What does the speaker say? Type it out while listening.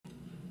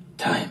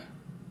Time,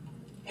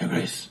 Your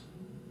Grace.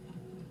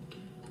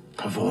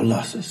 Of all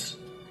losses,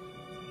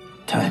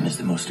 time is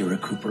the most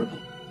irrecuperable,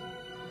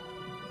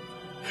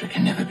 for it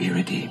can never be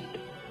redeemed.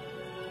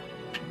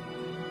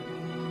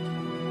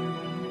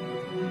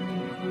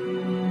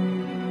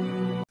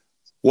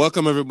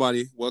 Welcome,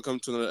 everybody.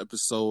 Welcome to another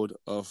episode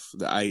of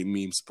the I Eat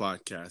Memes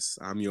podcast.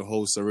 I'm your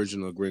host,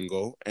 Original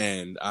Gringo,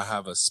 and I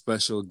have a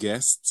special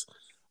guest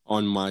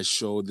on my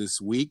show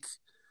this week.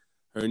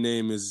 Her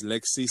name is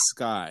Lexi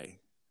Sky.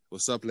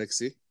 What's up,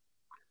 Lexi?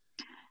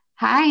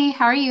 Hi,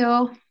 how are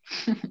you?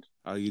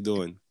 How you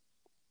doing?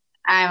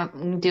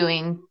 I'm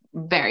doing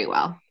very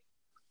well.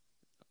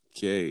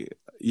 Okay.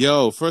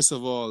 Yo, first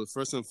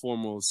and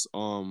foremost,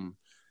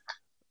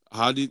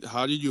 how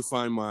did you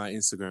find my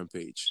Instagram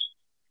page?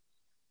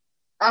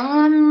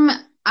 I'm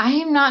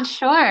not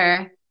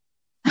sure.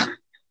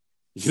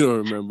 You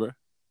don't remember?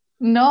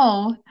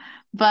 No,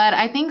 but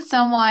I think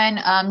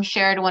someone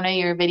shared one of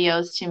your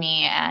videos to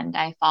me and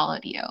I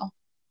followed you.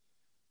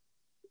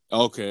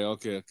 Okay.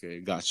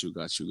 Got you.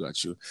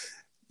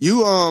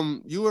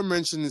 You were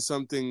mentioning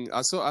something.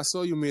 I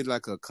saw you made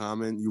like a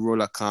comment. You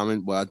wrote a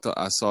comment, but I thought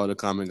I saw the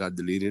comment got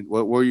deleted.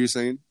 What were you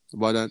saying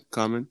about that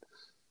comment?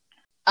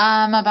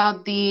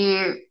 About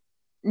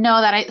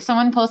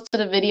someone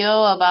posted a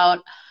video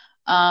about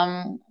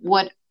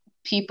what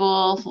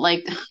people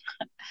like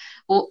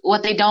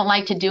what they don't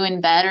like to do in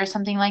bed or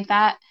something like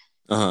that.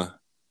 Uh-huh.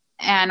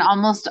 And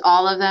almost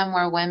all of them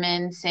were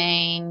women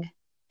saying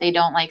they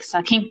don't like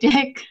sucking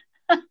dick.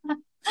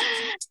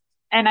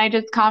 And I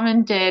just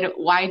commented,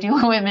 why do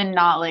women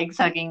not like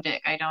sucking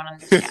dick? I don't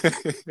understand.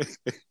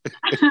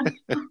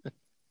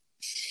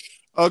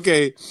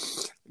 Okay,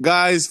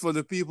 guys, for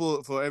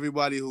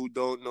everybody who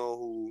don't know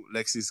who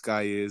Lexi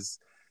Sky is,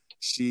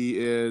 she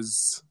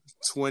is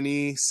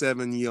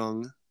 27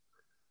 young,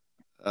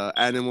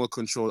 animal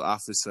control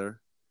officer,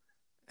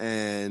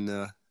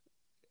 and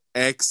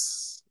I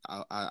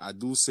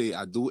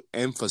do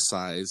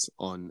emphasize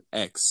on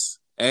ex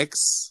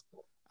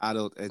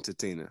adult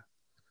entertainer.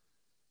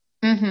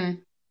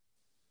 Mm-hmm.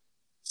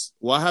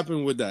 What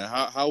happened with that?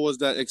 How was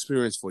that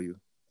experience for you?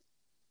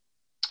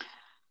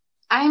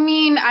 I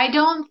mean, I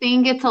don't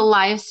think it's a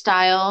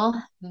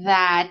lifestyle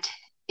that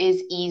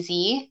is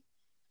easy.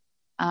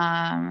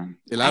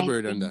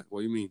 Elaborate on that.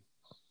 What do you mean?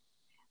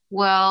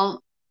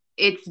 Well,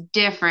 it's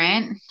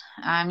different.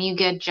 You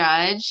get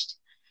judged.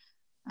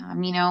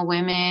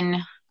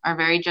 Women are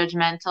very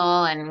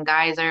judgmental and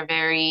guys are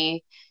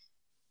very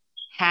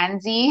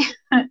handsy.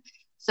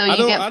 So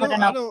you get put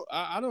in a...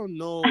 I don't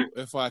know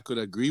if I could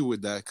agree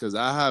with that because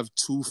I have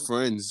two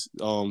friends,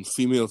 two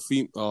female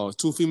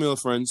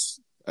friends,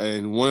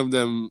 and one of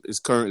them is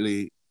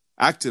currently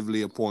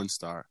actively a porn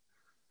star.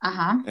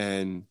 Uh-huh.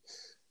 And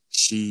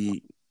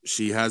she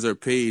has her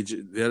page.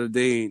 The other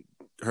day,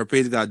 her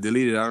page got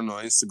deleted. I don't know.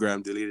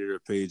 Instagram deleted her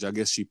page. I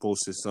guess she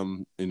posted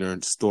some in her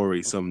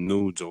story, some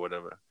nudes or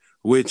whatever,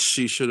 which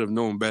she should have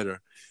known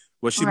better.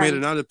 But she made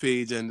another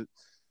page, and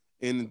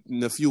in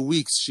a few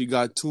weeks, she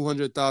got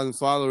 200,000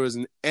 followers,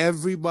 and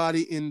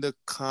everybody in the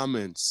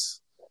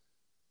comments,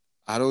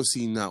 I don't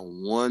see not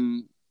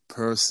one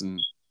person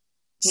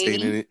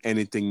saying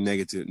anything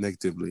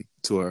negatively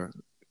to her.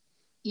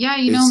 Yeah,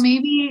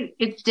 maybe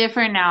it's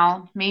different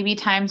now. Maybe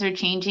times are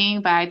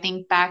changing, but I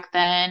think back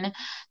then,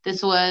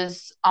 this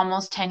was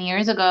almost 10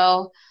 years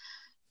ago.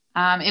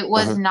 It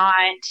was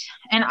not,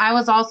 and I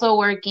was also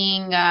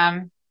working,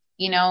 I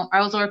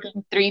was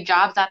working 3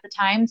 jobs at the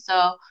time,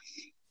 so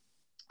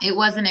it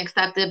wasn't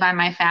accepted by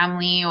my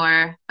family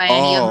or by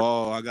any of...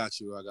 I got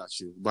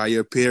you. By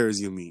your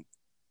peers, you mean?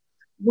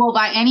 Well,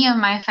 by any of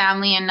my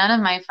family and none of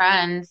my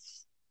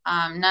friends.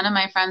 None of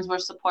my friends were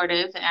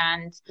supportive,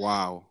 and...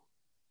 Wow.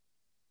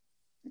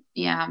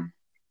 Yeah.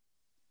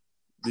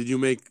 Did you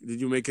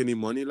make any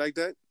money like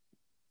that?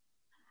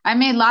 I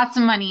made lots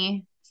of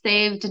money,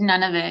 saved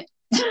none of it.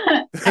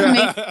 I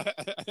made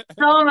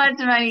so much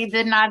money,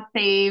 did not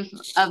save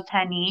a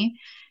penny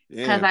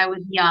because I was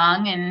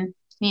young and,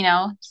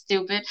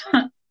 stupid.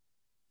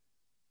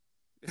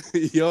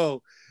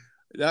 Yo,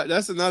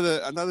 that's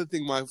another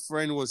thing my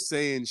friend was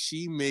saying.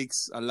 She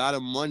makes a lot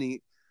of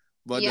money,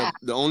 but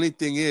the only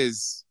thing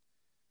is,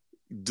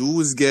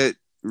 dudes get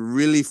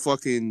really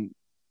fucking...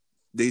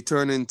 They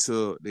turn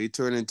into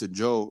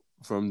Joe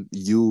from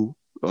You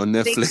on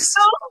Netflix.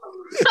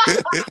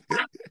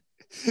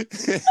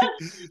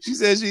 She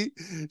said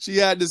she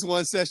had this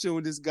one session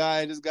with this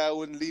guy, and this guy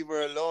wouldn't leave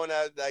her alone.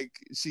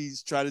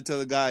 She's trying to tell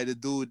the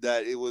dude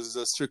that it was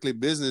strictly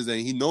business,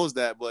 and he knows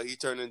that, but he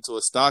turned into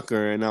a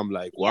stalker. And I'm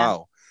like,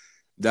 wow,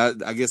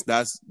 that I guess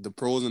that's the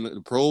pros and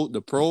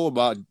the pro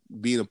about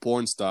being a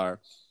porn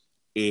star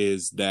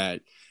is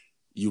that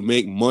you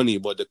make money,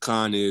 but the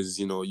con is,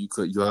 you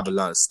have a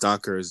lot of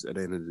stalkers at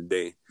the end of the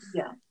day.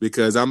 Yeah.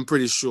 Because I'm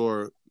pretty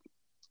sure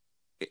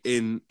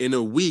in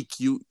a week,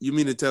 you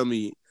mean to tell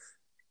me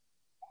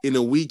in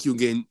a week you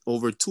gain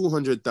over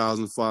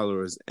 200,000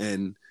 followers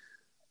and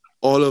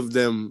all of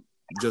them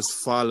just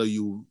follow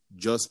you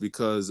just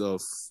because of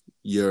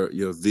your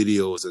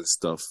videos and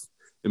stuff.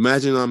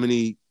 Imagine how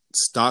many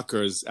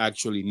stalkers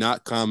actually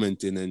not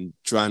commenting and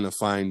trying to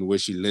find where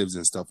she lives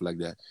and stuff like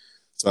that.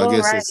 So I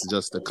guess it's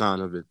just the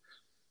con of it.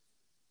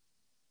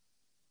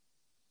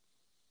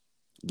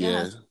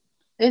 Yeah.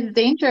 It's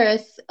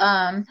dangerous.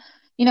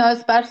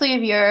 Especially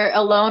if you're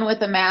alone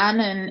with a man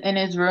in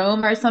his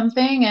room or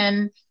something,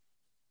 and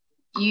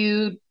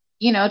you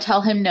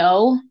tell him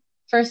no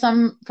for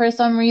some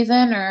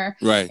reason, or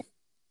right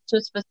to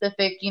a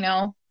specific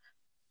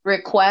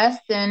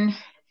request, and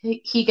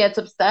he gets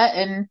upset,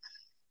 and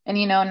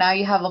now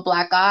you have a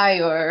black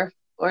eye, or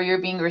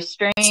you're being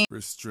restrained.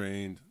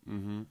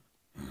 Mm-hmm.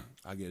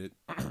 I get it.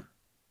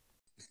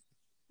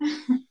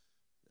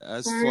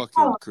 That's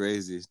fucking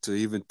crazy to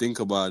even think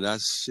about.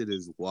 That shit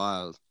is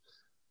wild.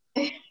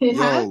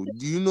 Yo,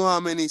 do you know how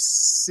many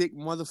sick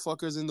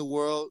motherfuckers in the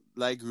world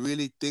like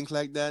really think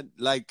like that?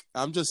 Like,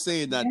 I'm just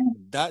saying that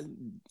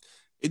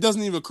it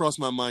doesn't even cross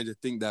my mind to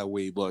think that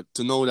way, but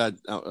to know that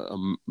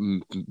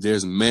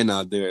there's men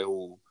out there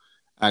who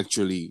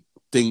actually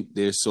think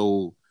they're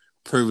so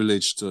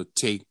privileged to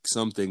take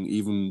something,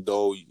 even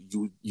though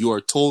you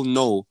are told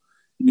no,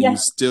 and you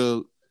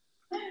still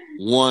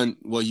want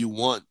what you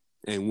want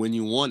and when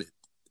you want it.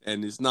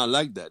 And it's not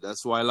like that.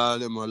 That's why a lot of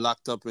them are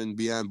locked up and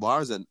behind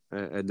bars at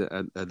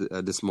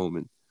this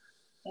moment.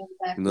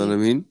 Exactly. You know what I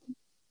mean?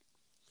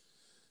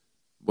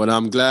 But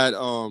I'm glad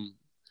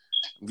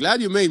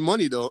you made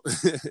money though.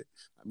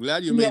 I'm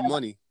glad you made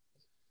money.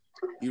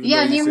 And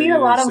you meet a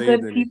lot of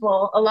good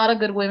people, a lot of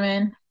good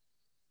women.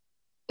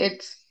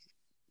 It's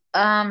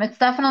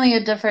definitely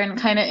a different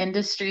kind of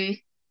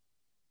industry.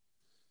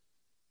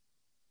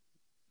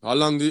 How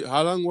long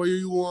were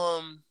you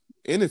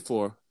in it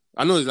for?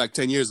 I know it's like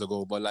 10 years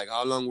ago, but like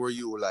how long were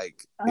you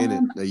like in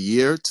it? A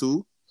year,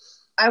 2?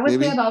 I would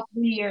say about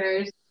 3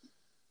 years.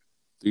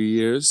 3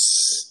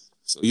 years.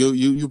 So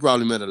you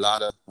probably met a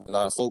lot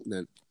of folk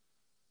then.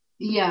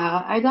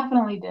 Yeah, I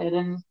definitely did,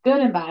 and good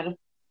and bad. A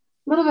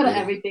little bit of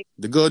everything.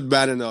 The good,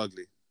 bad, and the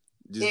ugly.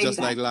 Just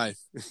like life.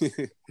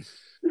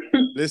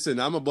 Listen,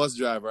 I'm a bus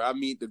driver. I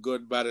meet the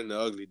good, bad, and the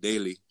ugly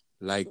daily.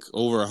 Like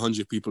over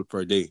 100 people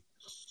per day.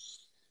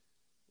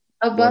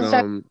 A bus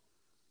driver?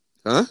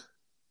 Huh?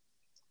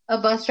 A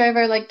bus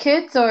driver, like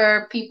kids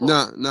or people?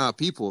 Nah,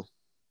 people.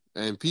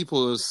 And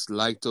people just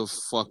like to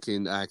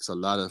fucking ask a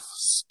lot of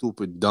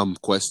stupid, dumb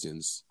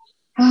questions.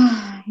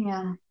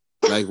 Yeah.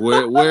 Like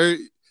where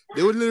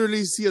they would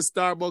literally see a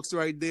Starbucks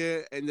right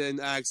there and then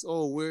ask,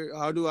 "Oh, which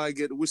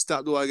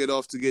stop do I get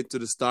off to get to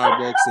the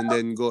Starbucks?" And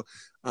then go.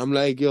 I'm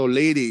like, "Yo,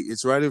 lady,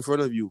 it's right in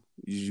front of you.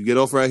 You get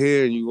off right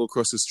here and you go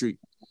across the street."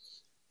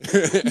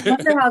 I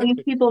wonder how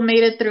these people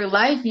made it through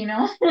life,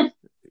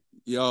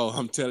 Yo,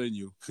 I'm telling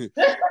you.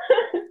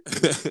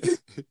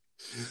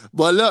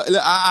 But look,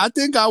 I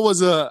think I was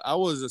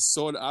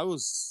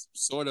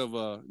sort of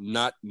a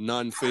not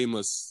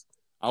non-famous.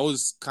 I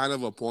was kind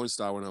of a porn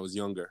star when I was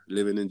younger,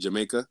 living in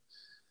Jamaica,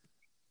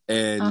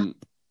 and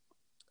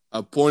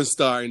a porn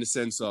star in the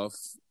sense of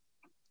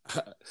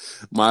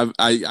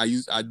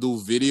I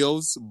do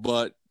videos,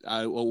 but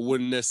I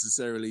wouldn't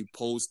necessarily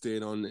post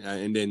it on,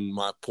 and then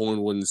my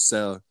porn wouldn't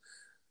sell.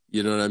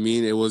 You know what I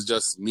mean? It was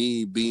just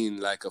me being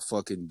like a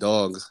fucking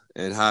dog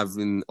and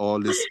having all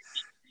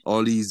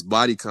these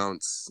body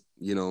counts,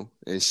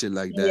 and shit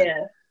like that.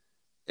 Yeah.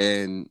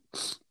 And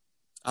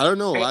I don't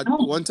know.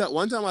 One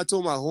time I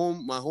told my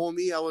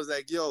homie, I was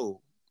like, "Yo,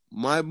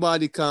 my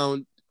body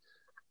count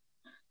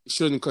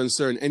shouldn't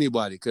concern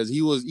anybody," because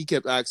he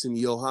kept asking me,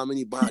 "Yo, how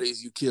many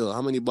bodies you kill?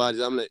 How many bodies?"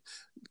 I'm like,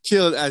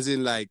 "Kill as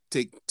in like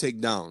take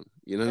down."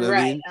 You know what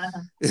I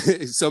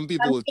mean? Some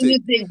people will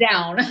take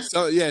down.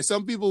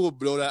 Some people will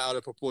blow that out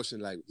of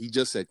proportion. Like he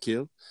just said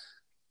kill.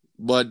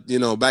 But,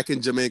 back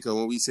in Jamaica,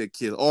 when we say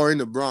kill, or in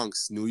the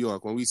Bronx, New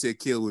York, when we say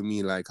kill, we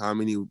mean like how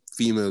many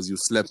females you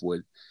slept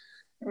with.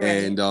 Right.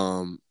 And,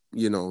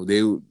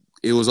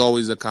 it was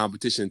always a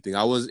competition thing.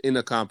 I was in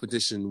a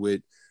competition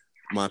with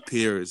my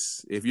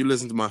peers. If you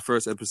listen to my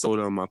first episode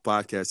on my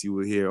podcast, you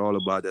will hear all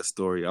about that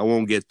story. I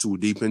won't get too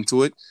deep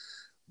into it,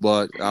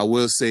 but I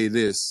will say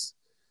this.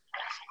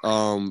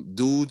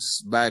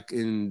 Dudes back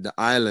in the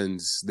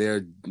islands,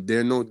 they're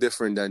no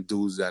different than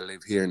dudes that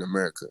live here in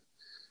America.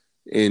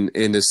 In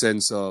the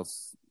sense of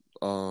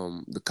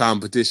the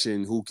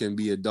competition, who can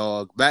be a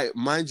dog.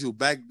 Mind you,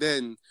 back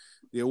then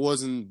there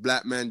wasn't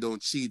black man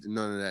don't cheat,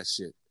 none of that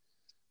shit.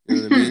 You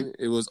know what I mean?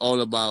 It was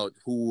all about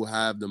who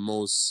have the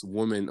most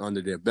women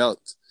under their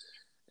belt.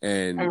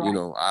 And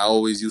I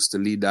always used to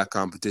lead that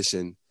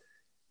competition,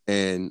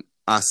 and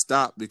I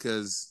stopped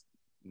because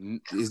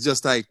it's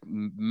just like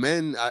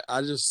men.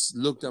 I just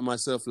looked at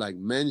myself like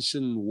men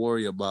shouldn't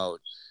worry about,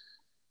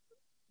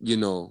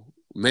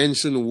 men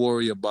shouldn't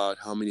worry about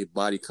how many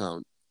body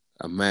count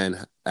a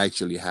man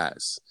actually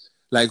has.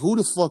 Like, who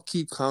the fuck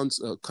keep count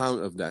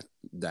of that?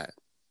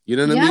 You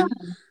know what I mean?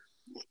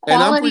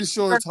 Quality, and I'm pretty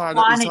sure it's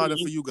harder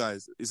for you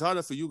guys. It's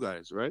harder for you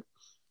guys, right?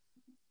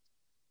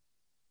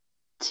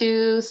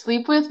 To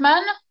sleep with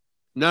men?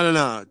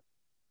 No.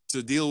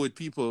 To deal with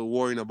people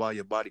worrying about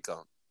your body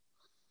count.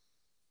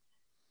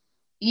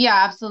 Yeah,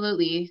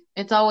 absolutely.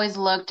 It's always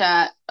looked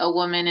at a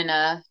woman in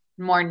a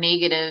more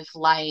negative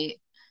light,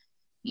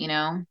 you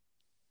know?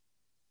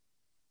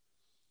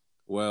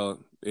 Well,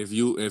 if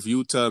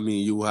you tell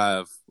me you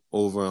have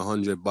over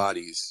 100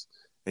 bodies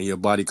and your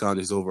body count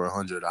is over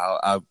 100,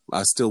 I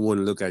still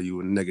wouldn't look at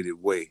you in a negative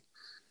way.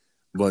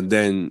 But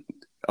then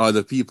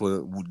other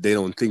people, they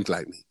don't think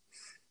like me.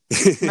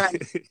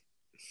 Right.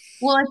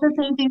 Well, it's the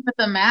same thing with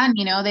a man,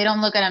 you know, they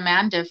don't look at a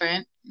man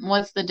different.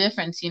 What's the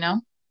difference, you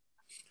know?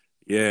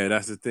 Yeah,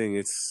 that's the thing.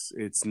 It's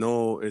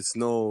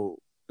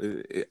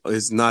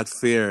not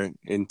fair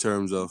in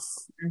terms of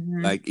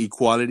like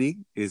equality.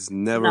 It's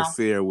never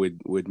fair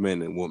with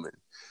men and women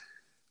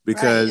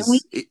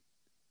because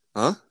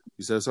huh?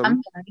 You said something?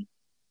 I'm sorry.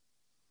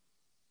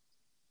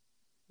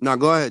 No,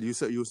 go ahead. You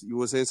said you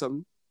were saying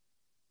something?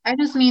 I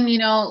just mean, you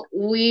know,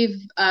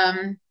 we've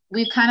kind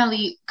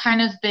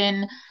of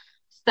been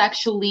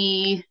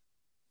sexually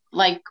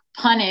like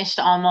punished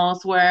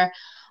almost, where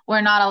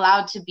we're not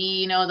allowed to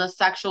be, you know, the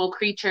sexual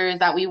creatures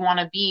that we want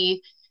to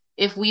be.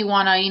 If we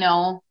want to, you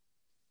know,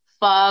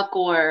 fuck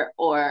or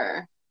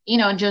you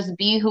know, just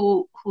be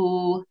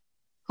whoever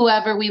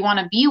we want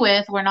to be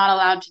with, we're not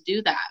allowed to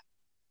do that.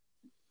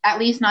 At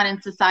least not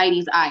in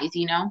society's eyes,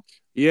 you know?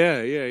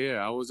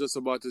 Yeah. I was just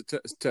about to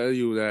tell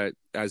you that,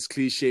 as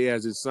cliche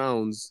as it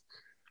sounds,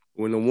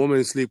 when a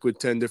woman sleep with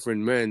 10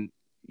 different men,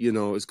 you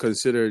know,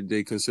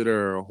 they consider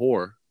her a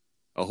whore,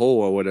 a hoe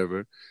or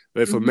whatever.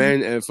 But if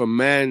a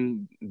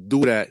man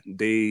do that,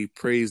 they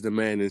praise the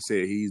man and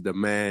say he's the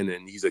man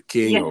and he's a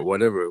king or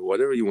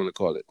whatever you want to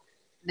call it.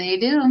 They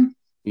do.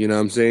 You know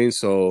what I'm saying?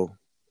 So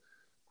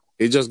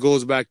it just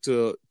goes back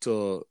to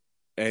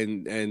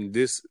and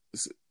this,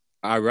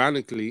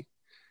 ironically,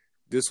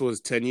 this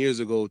was 10 years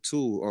ago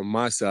too on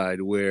my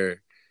side,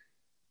 where,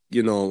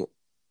 you know,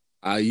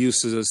 I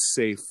used to just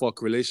say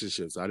fuck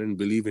relationships. I didn't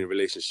believe in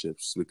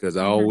relationships because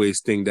I always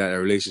think that a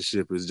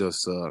relationship is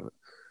just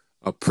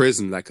a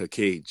prison, like a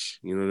cage.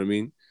 You know what I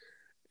mean?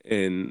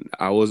 And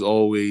I was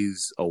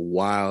always a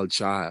wild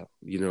child,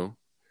 you know?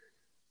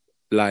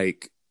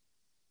 Like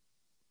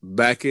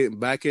back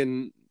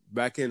in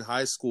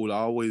high school,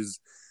 I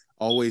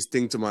always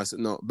think to myself,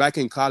 no, back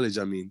in college,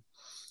 I mean,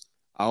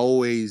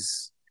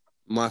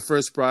 my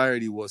first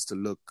priority was to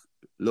look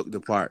the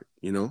part,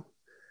 you know?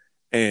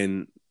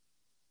 And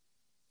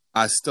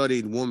I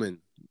studied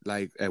women,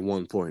 like, at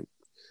one point.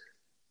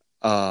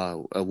 A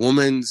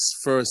woman's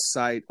first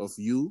sight of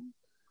you,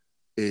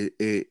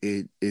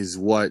 it is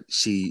what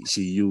she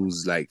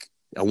used. Like,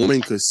 a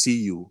woman could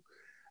see you,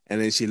 and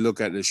then she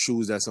look at the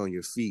shoes that's on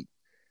your feet.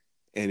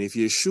 And if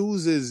your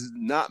shoes is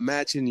not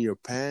matching your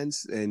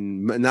pants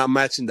and not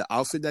matching the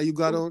outfit that you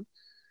got on,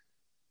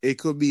 it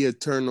could be a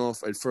turn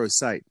off at first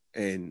sight.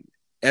 And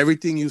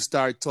everything you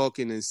start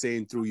talking and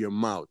saying through your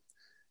mouth,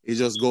 it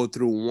just go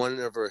through one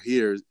of her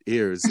ears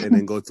and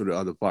then go through the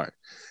other part.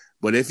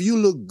 But if you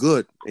look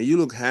good and you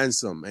look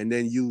handsome and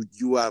then you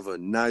have a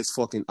nice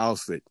fucking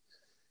outfit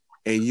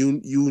and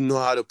you know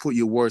how to put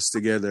your words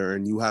together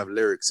and you have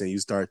lyrics and you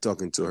start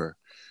talking to her.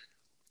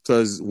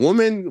 Because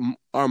women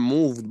are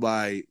moved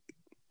by,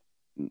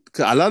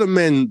 a lot of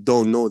men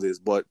don't know this,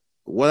 but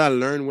what I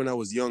learned when I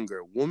was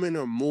younger, women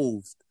are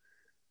moved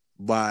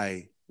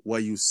by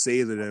what you say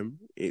to them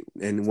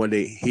and what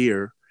they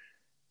hear,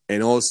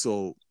 and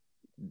also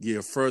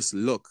your first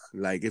look.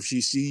 Like, if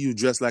she see you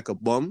dressed like a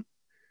bum,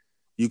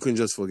 you can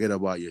just forget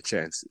about your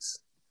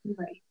chances.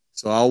 Right.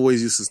 So I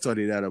always used to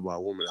study that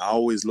about women. I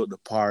always looked the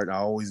part. I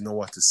always know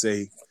what to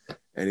say,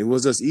 and it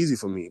was just easy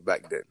for me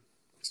back then.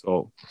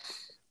 So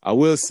I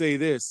will say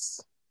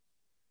this.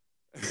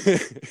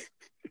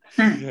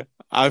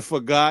 I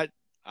forgot.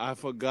 I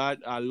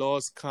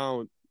lost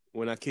count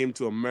when I came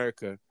to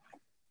America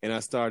and I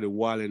started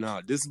wilding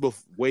out. This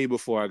is way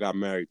before I got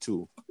married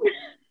too.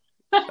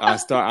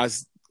 Can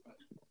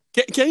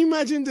you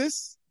imagine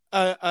this?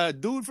 A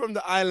dude from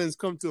the islands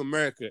come to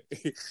America,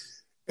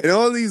 and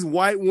all these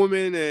white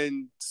women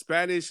and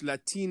Spanish,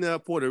 Latina,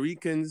 Puerto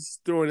Ricans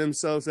throwing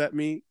themselves at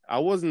me. I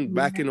wasn't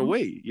backing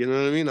away. You know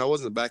what I mean? I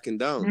wasn't backing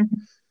down.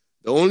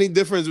 The only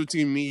difference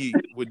between me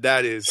with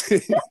that is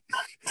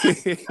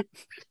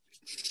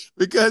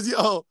because,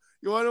 yo,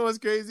 you want to know what's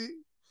crazy?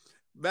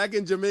 Back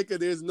in Jamaica,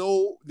 there's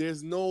no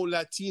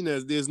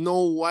Latinas, there's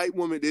no white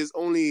woman, there's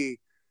only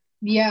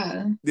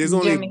Jamaican.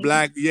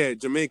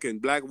 Jamaican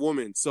black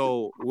woman.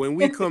 So when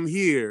we come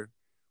here,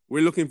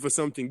 we're looking for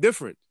something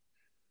different.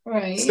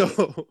 Right.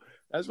 So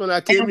that's when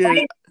I came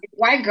here.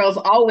 White girls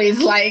always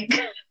like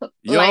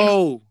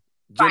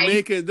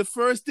Jamaican. The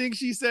first thing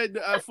she said,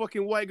 a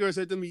fucking white girl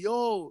said to me,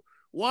 yo,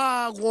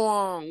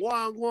 wagwan,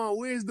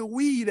 where's the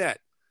weed at?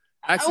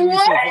 Asking me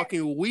for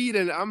fucking weed,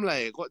 and I'm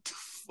like, what the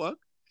fuck?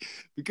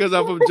 Because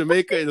I'm from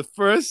Jamaica, the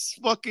first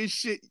fucking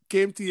shit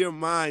came to your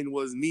mind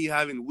was me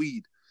having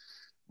weed.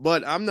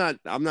 But I'm not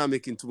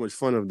making too much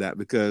fun of that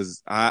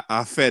because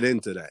I fed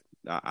into that.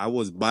 I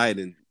was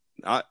biting.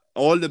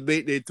 All the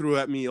bait they threw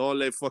at me, all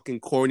that fucking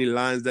corny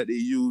lines that they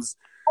use,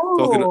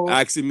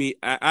 asking me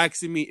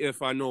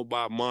if I know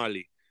Bob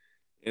Marley,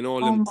 and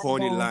all them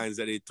corny lines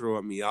that they throw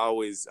at me. I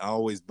always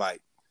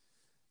bite.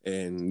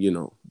 And, you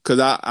know, because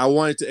I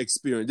wanted to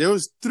experience. There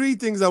was 3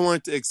 things I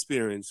wanted to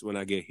experience when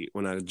I get here,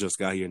 when I just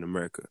got here in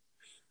America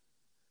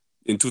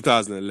in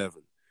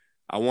 2011.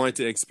 I wanted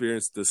to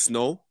experience the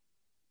snow,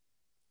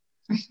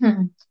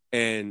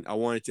 and I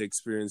wanted to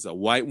experience a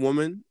white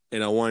woman,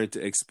 and I wanted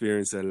to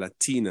experience a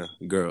Latina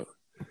girl.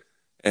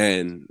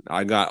 And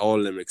I got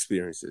all them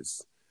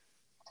experiences,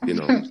 you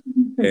know.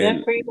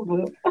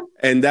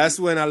 And that's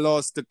when I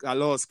lost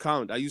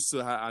count. I used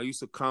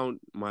to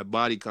count my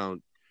body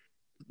count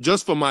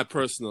just for my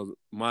personal.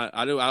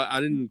 I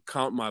didn't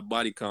count my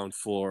body count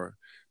to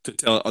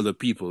tell other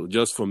people,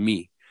 just for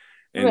me.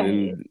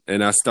 And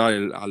and I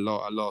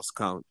lost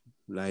count.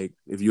 Like,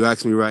 if you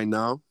ask me right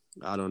now,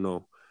 I don't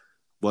know,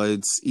 but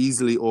it's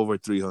easily over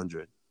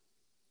 300.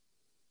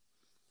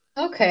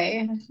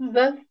 Okay,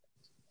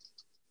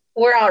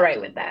 we're all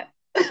right with that.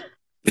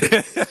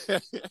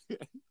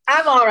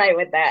 I'm all right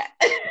with that.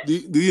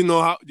 Do you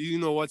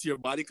know what's your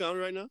body count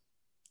right now?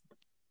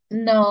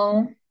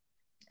 No,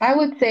 I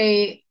would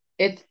say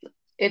it's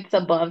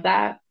above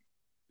that.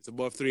 It's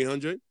above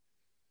 300?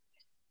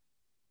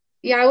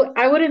 Yeah,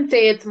 I wouldn't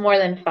say it's more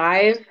than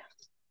 5,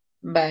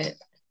 but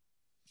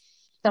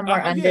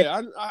somewhere under.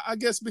 Yeah, I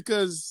guess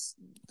because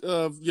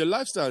of your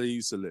lifestyle you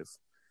used to live.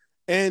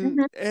 And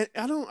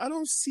I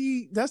don't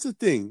see, that's the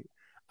thing.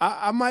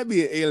 I might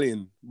be an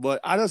alien, but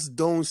I just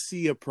don't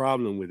see a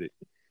problem with it.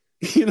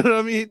 You know what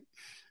I mean?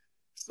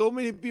 So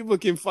many people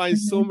can find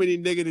so many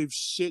negative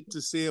shit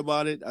to say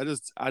about it. I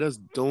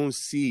just don't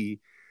see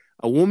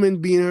a woman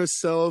being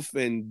herself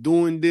and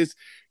doing this.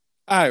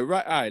 All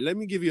right. Let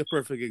me give you a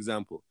perfect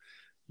example.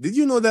 Did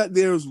you know that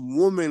there's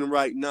women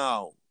right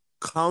now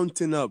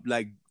counting up,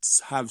 like,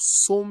 have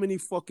so many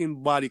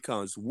fucking body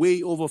counts,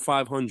 way over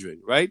 500,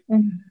 right?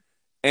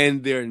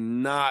 And they're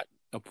not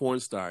a porn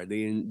star.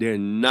 They're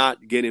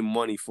not getting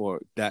money for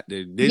that.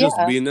 They're just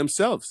being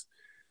themselves.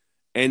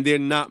 And they're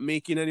not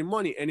making any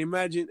money. And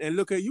imagine, and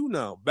look at you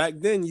now. Back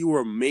then, you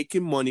were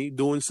making money,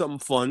 doing something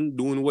fun,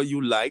 doing what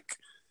you like,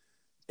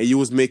 and you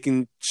was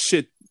making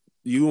shit.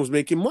 You was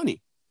making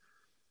money.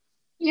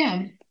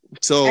 Yeah.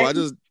 So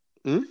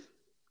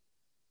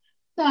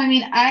So, I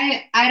mean,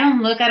 I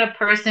don't look at a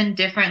person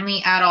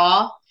differently at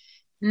all.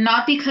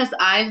 Not because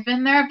I've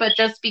been there, but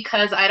just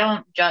because I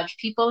don't judge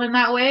people in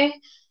that way.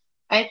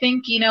 I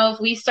think, if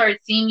we start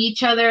seeing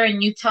each other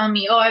and you tell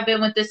me, oh, I've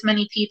been with this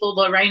many people,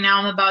 but right now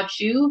I'm about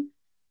you,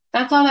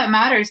 that's all that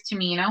matters to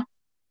me,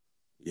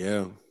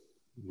 Yeah.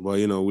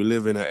 Well, we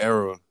live in an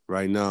era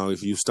right now.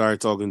 If you start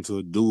talking to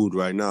a dude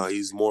right now,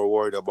 he's more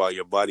worried about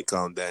your body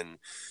count than,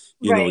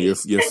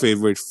 your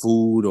favorite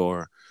food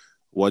or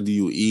what do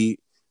you eat,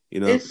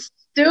 It's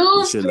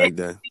stupid. Shit like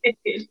that.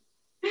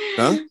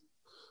 Huh?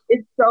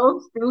 It's so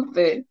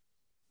stupid.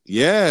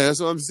 Yeah, that's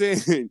what I'm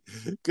saying.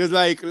 Because,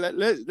 like,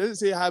 let's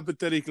say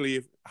hypothetically,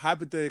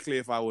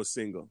 if I was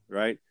single,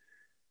 right,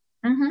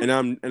 and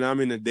I'm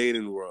in a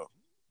dating world,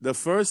 the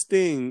first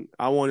thing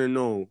I want to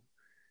know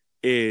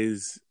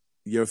is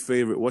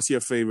what's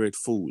your favorite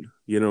food?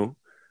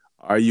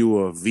 Are you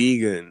a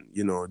vegan?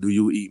 Do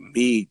you eat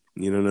meat?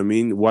 You know what I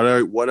mean? What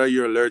are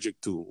you allergic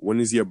to? When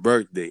is your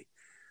birthday?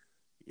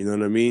 You know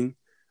what I mean?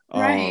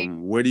 Right.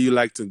 Where do you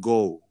like to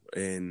go?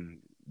 And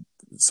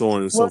so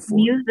on and so forth. What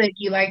music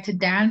you like to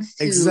dance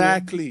to?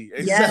 Exactly.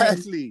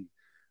 Yes. Do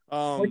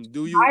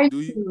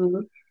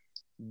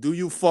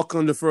you fuck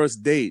on the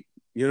first date?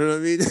 You know what I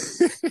mean?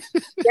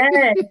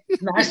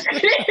 Yes.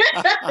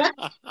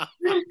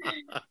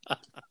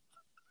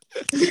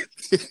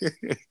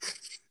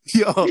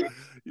 Yo,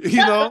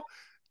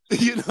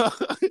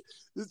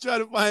 just try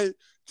to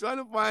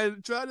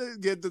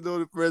get to know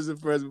the person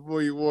first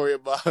before you worry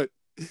about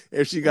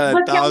if she got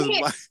 1,000.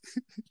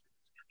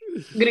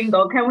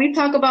 Gringo, can we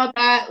talk about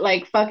that?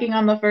 Like, fucking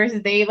on the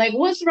first date? Like,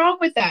 what's wrong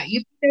with that?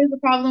 You think there's a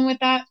problem with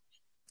that?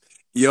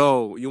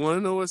 Yo, you want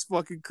to know what's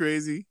fucking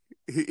crazy?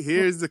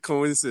 Here's the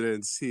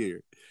coincidence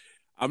here.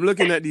 I'm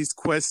looking at these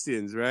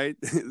questions, right?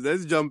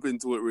 Let's jump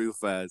into it real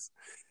fast.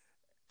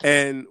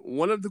 And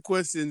one of the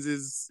questions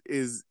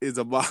is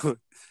about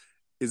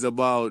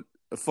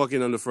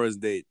fucking on the first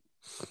date.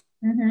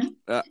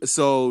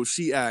 So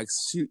she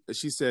asked,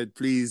 she said,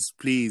 please,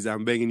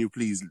 I'm begging you,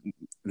 please,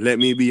 let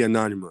me be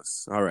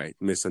anonymous. All right,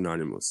 Miss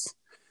Anonymous.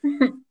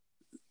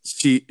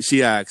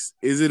 She asks,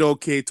 is it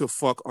okay to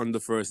fuck on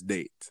the first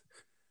date? ?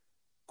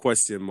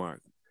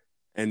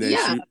 And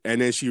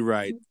then she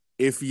writes,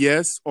 if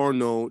yes or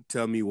no,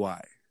 tell me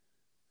why.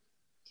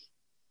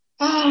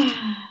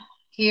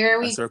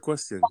 That's her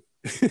question.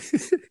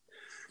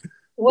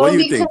 Well, what do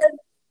you think?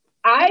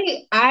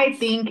 I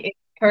think it's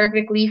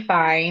perfectly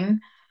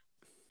fine.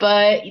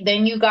 But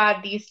then you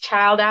got these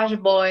childish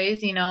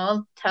boys,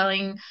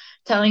 telling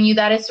you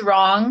that it's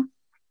wrong.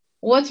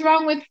 What's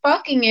wrong with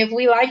fucking? If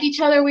we like each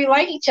other, we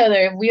like each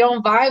other. If we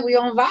don't vibe, we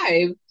don't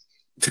vibe.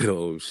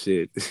 Oh,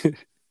 shit.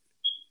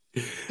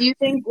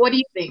 What do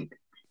you think?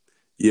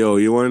 Yo,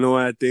 you want to know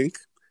what I think?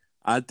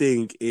 I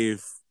think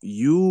if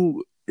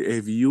you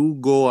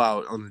go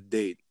out on a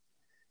date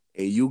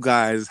and you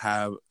guys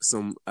have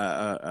some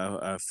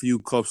a few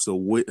cups of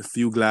a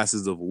few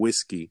glasses of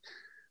whiskey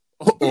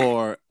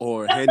or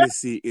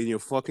Hennessy in your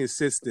fucking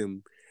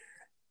system,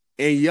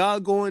 and y'all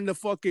go in the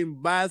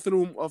fucking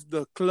bathroom of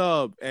the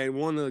club and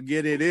want to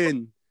get it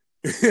in,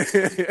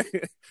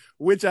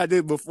 which I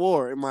did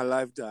before in my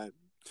lifetime,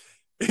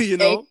 you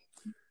know,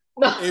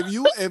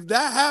 if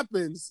that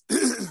happens,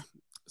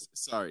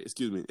 sorry,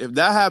 excuse me, if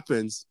that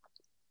happens,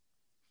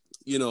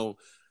 you know,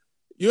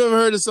 you ever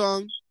heard the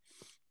song,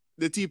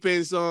 the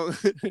T-Pain song,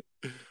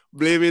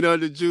 blame it on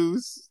the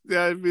juice,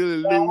 I'm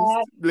feeling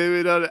loose, blame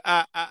it on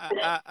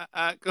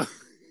the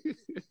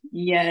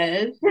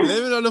Yes.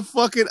 Blame it on the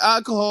fucking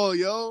alcohol,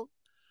 yo.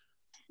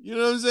 You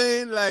know what I'm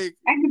saying? Like,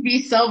 I could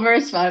be sober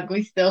as fuck.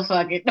 We still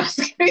fucking.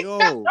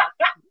 Yo,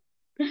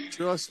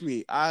 trust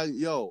me. I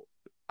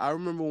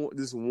remember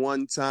this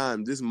one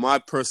time. This is my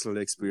personal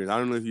experience. I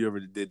don't know if you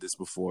ever did this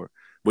before,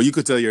 but you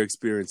could tell your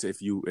experience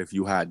if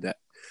you had that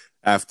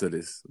after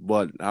this.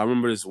 But I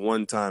remember this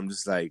one time,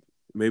 just like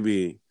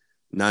maybe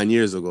 9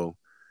 years ago,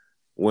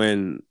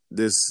 when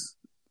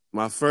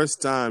my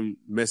first time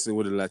messing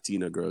with a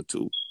Latina girl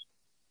too.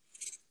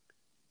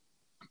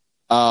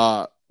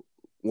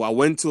 Well, I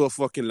went to a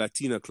fucking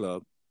Latina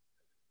club,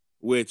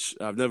 which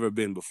I've never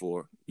been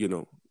before, you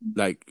know,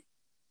 like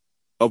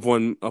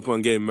upon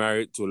getting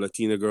married to a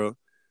Latina girl,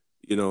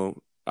 you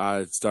know,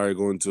 I started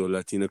going to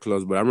Latina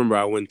clubs. But I remember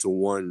I went to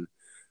one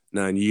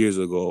 9 years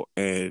ago,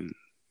 and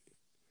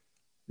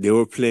they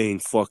were playing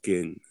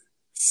fucking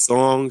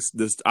songs.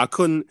 I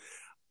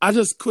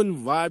just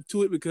couldn't vibe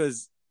to it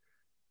because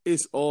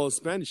it's all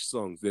Spanish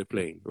songs they're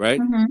playing, right?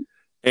 Mm-hmm.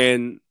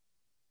 And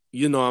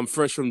you know, I'm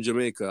fresh from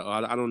Jamaica.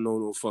 I don't know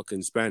no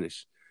fucking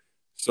Spanish.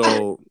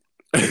 So,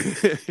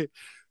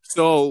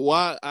 so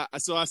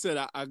I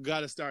said I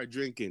gotta start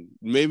drinking.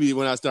 Maybe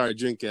when I started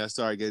drinking,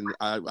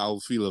 I'll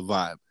feel a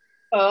vibe.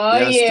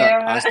 Oh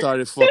yeah. I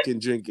started fucking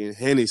drinking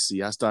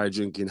Hennessy. I started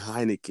drinking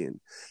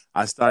Heineken.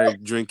 I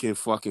started drinking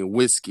fucking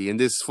whiskey and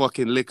this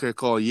fucking liquor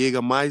called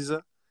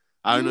Jägermeister.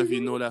 I don't know if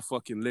you know that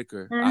fucking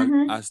liquor.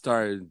 Mm-hmm. I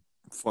started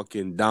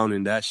fucking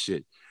downing that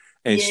shit,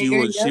 and she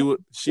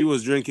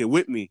was drinking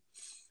with me.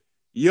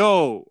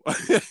 Yo,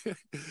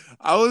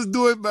 I was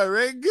doing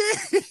merengue.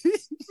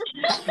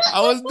 I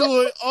was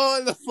doing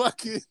all the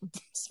fucking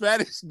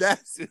Spanish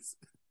dances.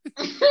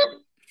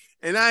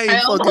 And I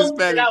ain't fucking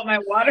Spanish. Out my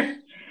water.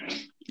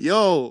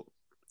 Yo,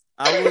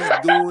 I was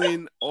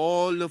doing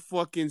all the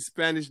fucking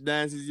Spanish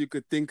dances you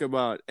could think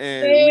about.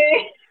 And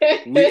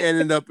we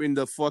ended up in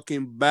the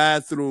fucking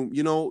bathroom.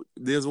 You know,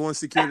 there's one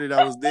security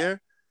that was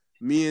there.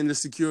 Me and the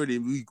security,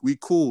 we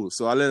cool.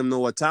 So I let him know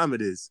what time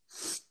it is.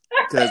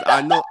 Because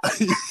I know,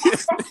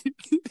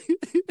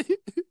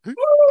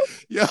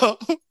 yo,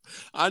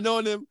 I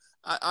know them.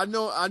 I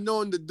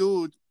know the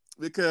dude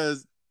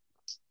because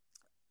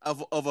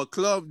of a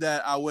club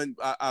that I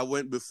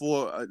went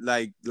before,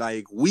 like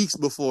weeks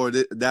before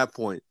that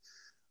point.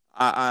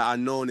 I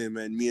known him,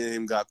 and me and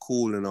him got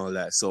cool and all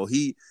that. So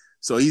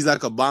he's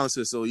like a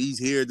bouncer. So he's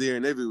here, there,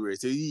 and everywhere.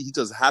 So he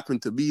just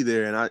happened to be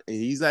there, and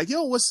he's like,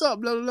 yo, what's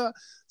up, blah blah blah.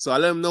 So I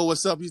let him know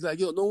what's up. He's like,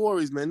 yo, no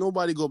worries, man.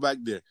 Nobody go back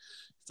there.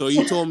 So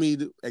he told me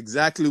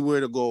exactly where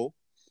to go.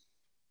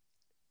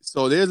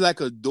 So there's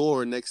like a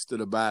door next to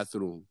the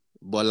bathroom,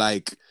 but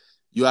like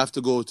you have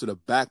to go to the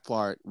back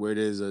part where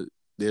there's a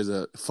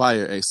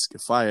fire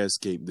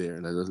escape there.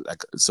 And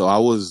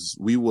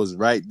we was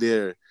right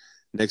there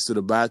next to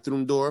the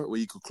bathroom door where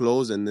you could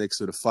close and next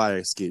to the fire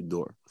escape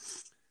door.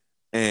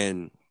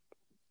 And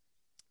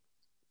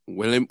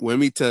let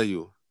me tell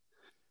you,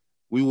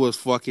 we was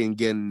fucking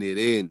getting it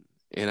in.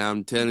 And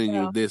I'm telling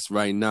you this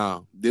right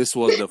now. This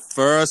was the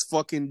first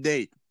fucking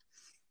date.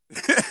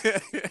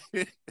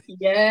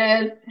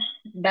 Yes.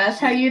 That's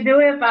how you do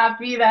it,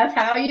 papi. That's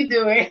how you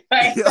do it.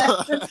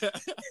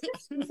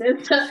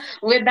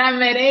 With that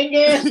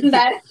merengue,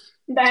 that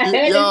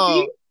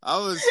Yo, I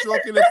was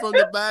stroking it from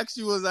the back.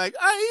 She was like,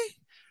 I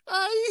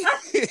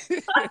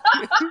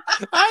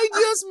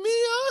just me.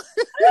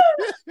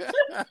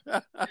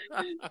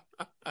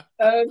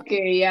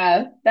 Okay,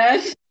 yeah.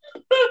 That's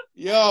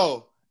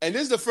yo. And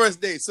this is the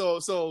first date. So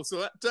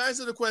to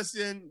answer the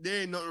question,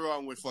 there ain't nothing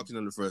wrong with fucking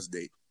on the first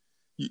date.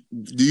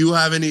 Do you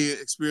have any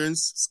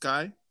experience,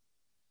 Sky?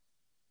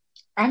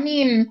 I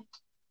mean,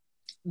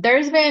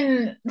 there's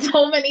been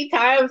so many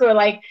times where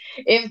like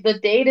if the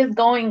date is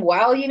going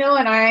well, you know,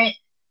 and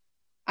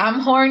I'm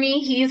horny,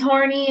 he's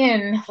horny,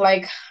 and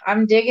like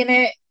I'm digging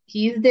it,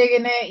 he's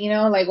digging it, you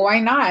know, like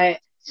why not?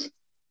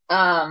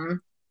 I'm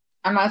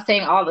not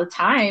saying all the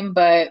time,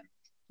 but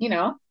you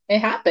know, it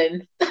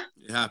happens.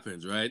 It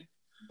happens, right?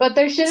 But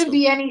there shouldn't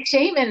be any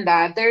shame in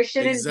that. There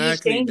shouldn't be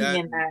shame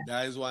in that.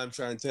 That is why I'm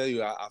trying to tell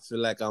you. I feel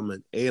like I'm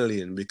an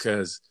alien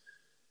because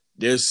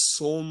there's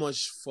so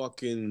much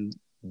fucking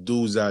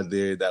dudes out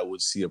there that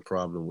would see a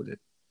problem with it.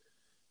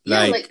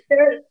 Like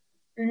there's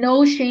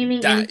no shaming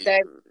in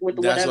that with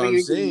whatever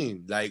you're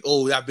saying. Like,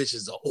 oh, that bitch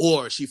is a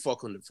whore. She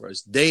fuck on the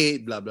first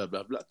date. Blah blah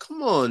blah blah.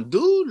 Come on,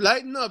 dude,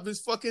 lighten up.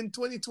 It's fucking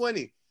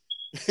 2020.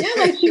 Yeah,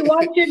 like she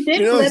wants your dick.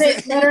 You know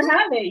let her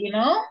have it. You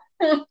know.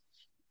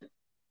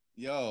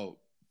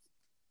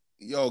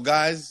 Yo,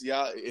 guys,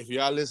 y'all, if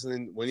y'all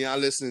listening, when y'all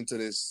listening to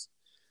this,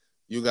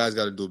 You guys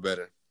got to do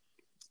better.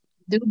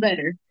 Do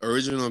better.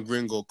 Original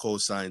Gringo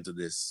co-signed to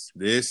this.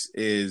 This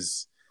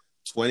is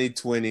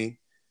 2020.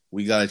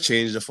 We got to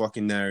change the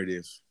fucking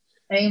narrative.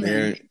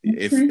 Amen.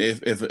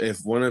 If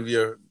one of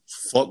your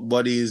fuck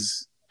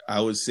buddies,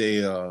 I would say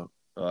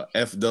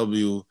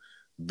FWB,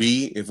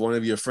 if one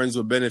of your friends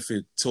with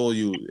benefit told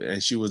you,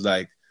 and she was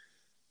like,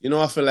 you know,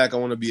 I feel like I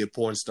want to be a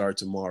porn star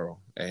tomorrow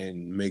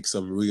and make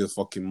some real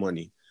fucking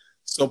money,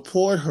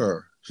 support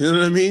her. You know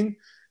what I mean?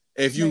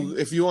 If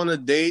you on a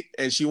date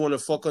and she want to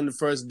fuck on the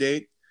first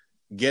date,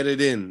 get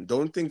it in.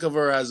 Don't think of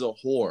her as a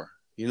whore.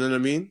 You know what I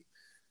mean?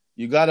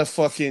 You gotta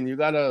have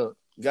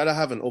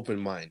an open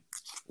mind.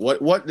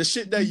 What the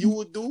shit that you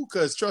would do?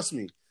 Because trust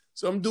me,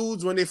 some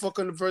dudes when they fuck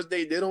on the first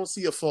date, they don't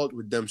see a fault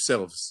with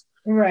themselves.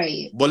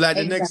 Right. But like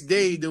the next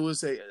day, they will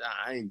say,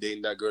 I ain't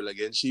dating that girl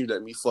again. She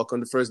let me fuck on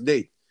the first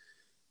date.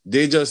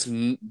 They just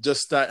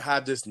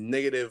have this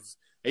negative.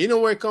 And you know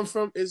where it comes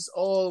from? It's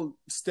all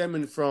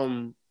stemming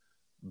from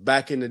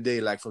back in the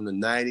day, like from the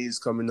 90s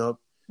coming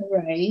up.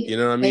 Right. You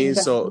know what I mean?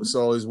 Exactly.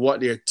 So it's what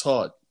they're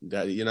taught,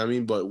 that, you know what I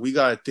mean? But we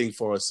gotta think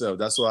for ourselves.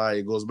 That's why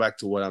it goes back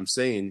to what I'm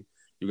saying.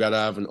 You gotta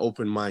have an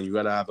open mind. You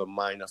gotta have a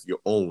mind of your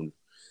own.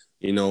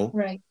 You know?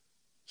 Right.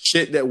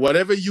 Shit that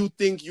whatever you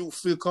think you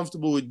feel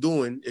comfortable with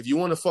doing, if you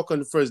want to fuck on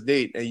the first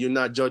date and you're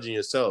not judging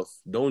yourself,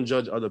 don't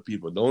judge other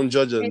people. Don't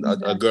judge a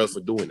girl for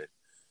doing it.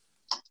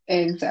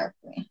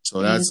 Exactly.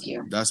 So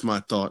that's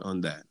my thought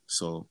on that.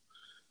 So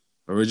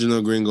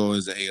Original Gringo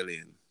is an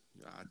alien.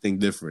 I think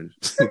different.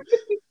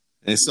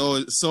 And so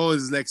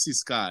is Lexi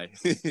Sky.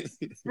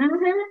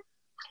 Mm-hmm.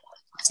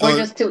 We're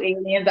just two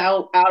aliens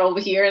out over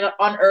here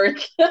on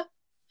Earth.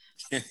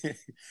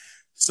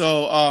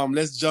 So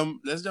let's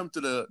jump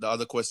to the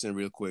other question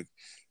real quick.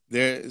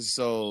 This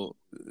from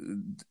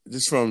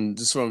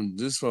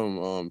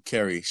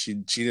Carrie. She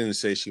didn't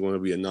say she want to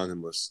be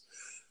anonymous.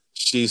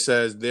 She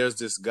says there's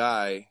this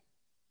guy.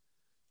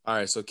 All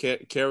right, so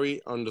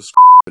Carrie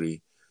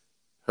 _3.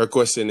 Her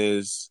question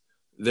is,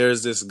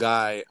 there's this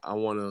guy I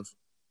want to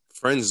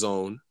friend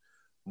zone,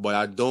 but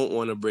I don't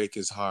want to break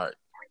his heart.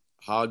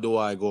 How do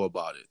I go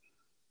about it?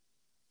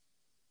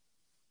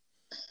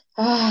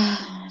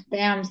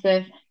 Damn,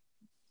 sis.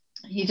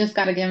 You just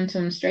got to give him to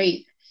him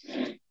straight.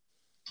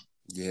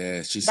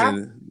 Yeah, she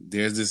said,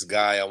 there's this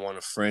guy I want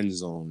to friend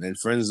zone. And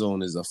friend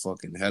zone is a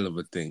fucking hell of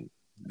a thing.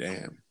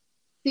 Damn.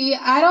 See,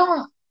 I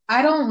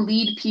don't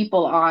lead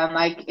people on.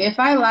 Like, if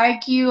I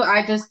like you,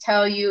 I just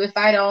tell you. If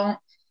I don't,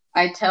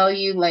 I tell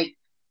you. Like,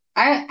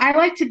 I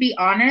like to be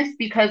honest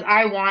because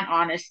I want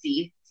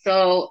honesty.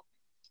 So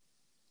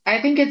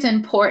I think it's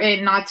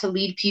important not to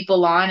lead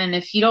people on. And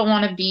if you don't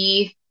want to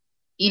be,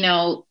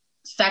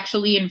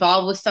 sexually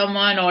involved with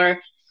someone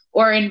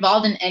or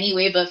involved in any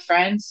way but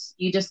friends,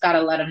 you just got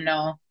to let them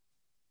know.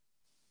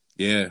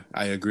 Yeah,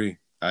 I agree.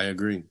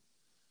 Right?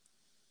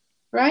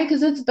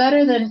 Because it's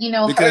better than,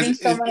 hurting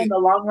someone in the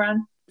long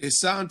run. It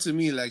sounds to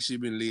me like she's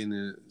been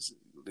leading,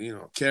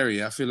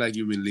 Carrie, I feel like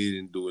you've been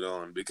leading dude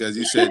on, because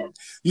you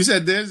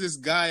said there's this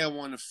guy I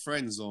want to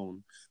friend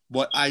zone,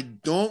 but I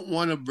don't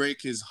want to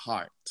break his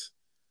heart.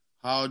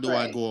 How do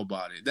I go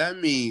about it? That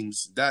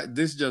means that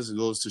this just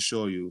goes to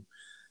show you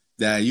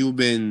that you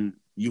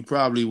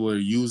probably were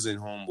using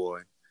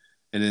homeboy,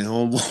 and then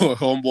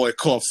homeboy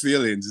caught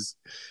feelings,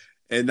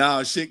 and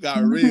now shit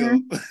got real.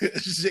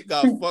 Shit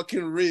got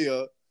fucking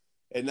real,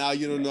 and now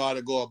you don't know how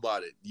to go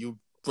about it. You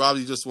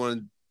probably just want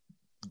to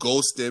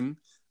ghost him,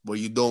 but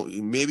you don't.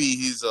 Maybe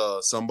he's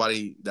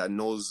somebody that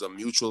knows a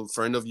mutual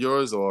friend of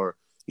yours, or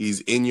he's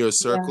in your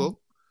circle. Yeah.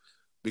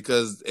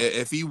 Because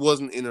if he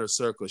wasn't in her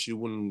circle, she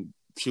wouldn't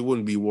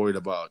be worried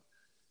about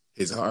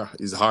his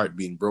heart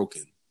being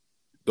broken.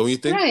 Don't you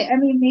think? Right. I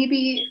mean,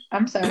 maybe.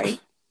 I'm sorry.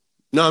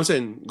 No, I'm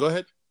saying, go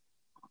ahead.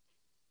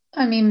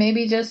 I mean,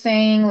 maybe just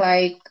saying,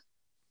 like,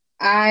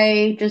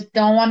 I just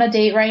don't want to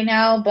date right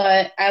now,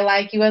 but I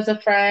like you as a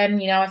friend.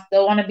 I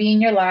still want to be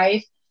in your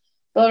life.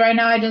 But right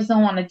now, I just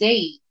don't want to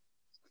date.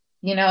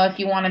 If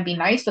you want to be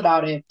nice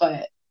about it.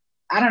 But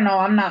I don't know.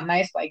 I'm not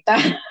nice like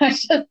that. I'm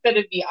just going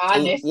to be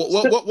honest.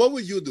 What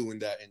would you do in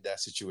that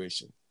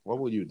situation? What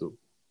would you do?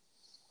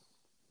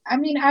 I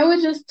mean, I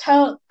would just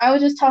tell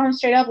him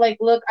straight up, like,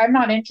 look, I'm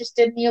not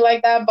interested in you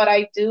like that, but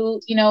I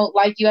do,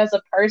 like you as a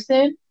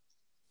person.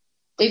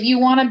 If you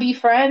want to be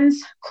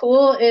friends,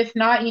 cool. If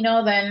not,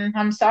 then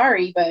I'm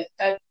sorry, but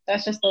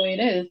that's just the way it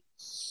is.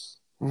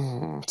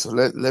 So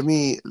let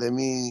me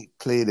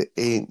play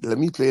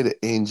the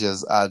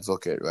angel's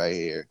advocate right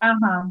here.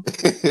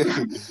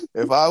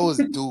 If I was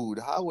dude,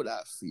 how would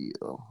I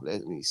feel?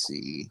 Let me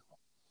see.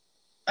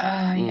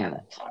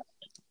 Yeah.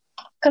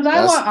 Because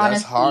I want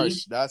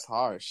honesty. That's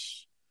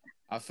harsh.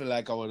 I feel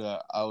like I would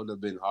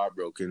have been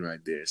heartbroken right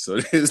there. So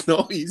there's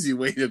no easy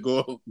way to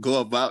go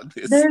about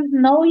this. There's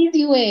no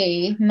easy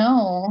way.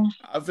 No.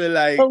 I feel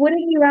like. But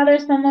wouldn't you rather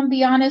someone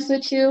be honest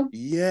with you?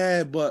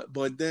 Yeah, but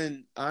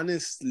then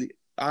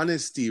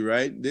honesty,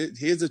 right?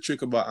 Here's the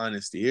trick about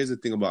honesty. Here's the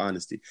thing about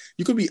honesty.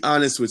 You could be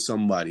honest with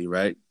somebody,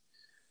 right?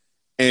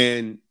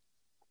 And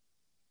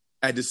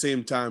at the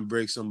same time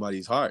break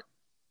somebody's heart.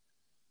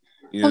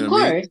 You know of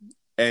course.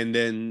 and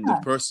then the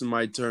person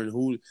might turn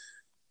who,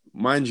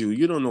 mind you,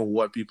 you don't know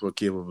what people are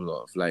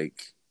capable of.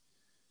 Like,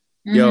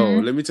 yo,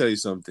 let me tell you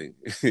something.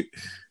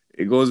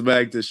 It goes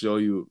back to show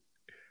you.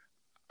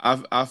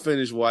 I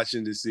finished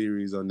watching the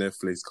series on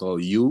Netflix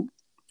called You,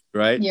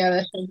 right? Yeah,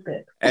 that's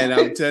it. And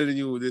I'm telling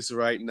you this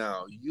right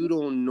now. You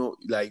don't know,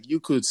 like, you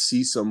could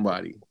see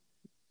somebody,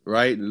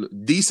 right?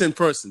 Decent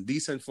person,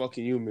 decent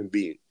fucking human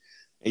being,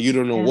 and you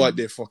don't know what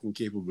they're fucking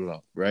capable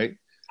of, right?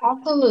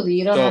 Absolutely.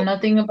 You don't know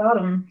nothing about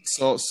them.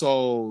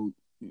 So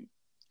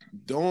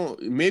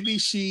don't, maybe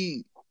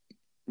she's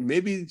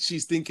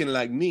thinking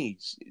like me.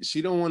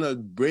 She don't want to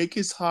break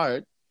his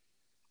heart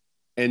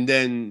and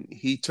then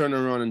he turn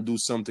around and do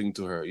something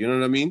to her. You know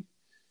what I mean?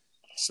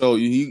 So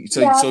you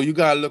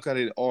gotta look at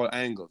it all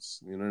angles.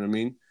 You know what I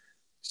mean?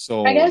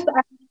 So I guess I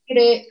look at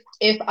it,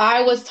 if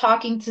I was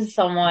talking to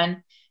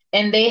someone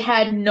and they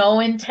had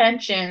no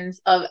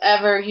intentions of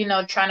ever,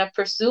 trying to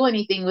pursue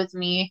anything with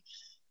me,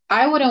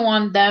 I wouldn't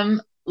want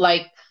them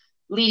like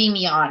leading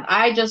me on.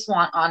 I just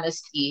want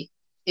honesty.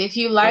 If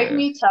you like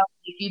me, tell me.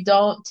 If you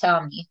don't,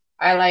 tell me.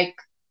 I like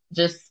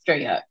just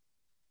straight up.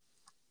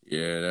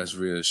 Yeah, that's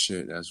real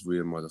shit. That's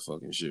real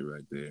motherfucking shit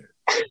right there.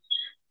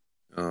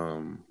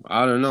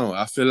 I don't know.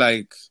 I feel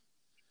like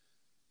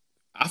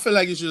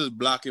you should just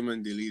block him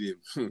and delete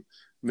him.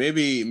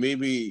 maybe,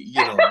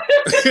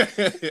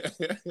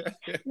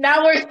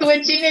 Now we're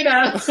switching it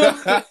up.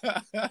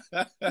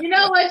 You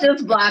know what?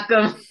 Just block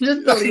him.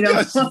 Just delete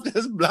him.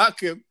 Just block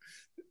him.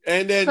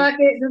 And then fuck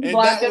it, just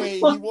block that him. way he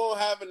won't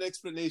have an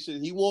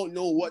explanation. He won't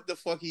know what the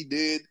fuck he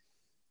did.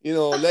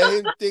 Let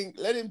him think.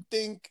 Let him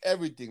think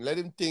everything. Let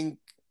him think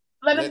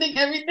everything.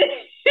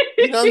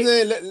 You know what I'm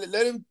saying?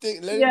 Let him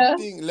think. Let him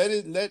think.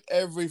 Let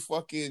every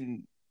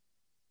fucking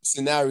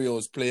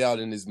scenarios play out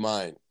in his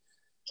mind,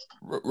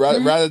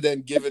 rather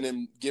than giving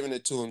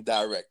it to him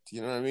direct.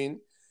 You know what I mean?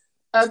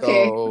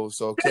 Okay.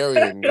 So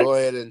Carrion, go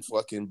ahead and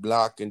fucking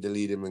block and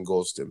delete him and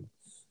ghost him.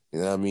 You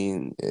know what I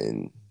mean?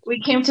 And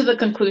we came to the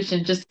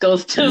conclusion, just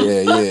ghost him.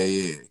 Yeah.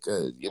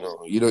 Because you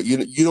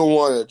don't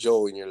want a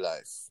Joe in your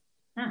life.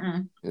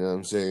 Mm-mm. You know what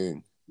I'm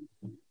saying?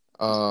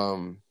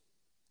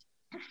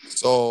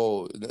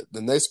 So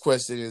the next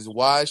question is,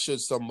 why should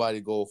somebody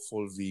go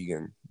full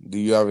vegan?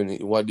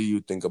 What do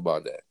you think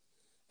about that?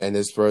 And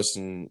this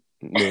person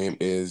name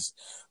is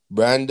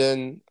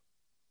Brandon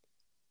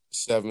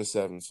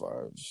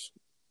 775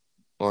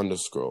 on the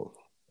scroll.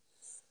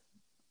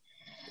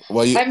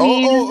 Well,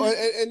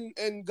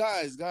 and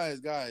guys,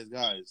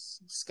 Lexi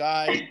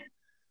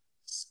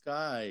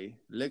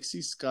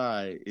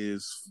Sky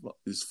is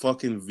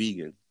fucking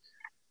vegan.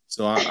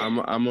 So I'm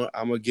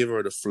gonna give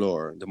her the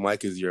floor. The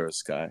mic is yours,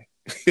 Sky.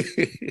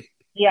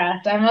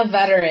 Yes, I'm a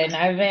veteran.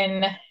 I've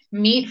been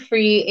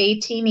meat-free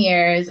 18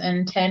 years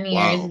and 10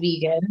 years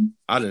vegan.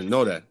 I didn't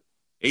know that.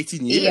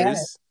 18 years?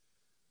 Yes.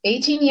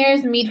 18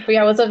 years meat-free.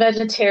 I was a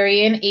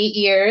vegetarian 8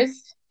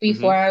 years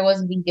before I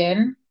was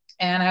vegan,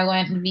 and I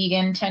went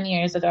vegan 10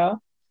 years ago.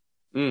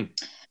 It's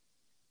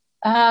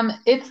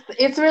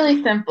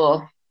really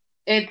simple.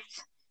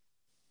 It's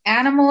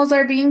animals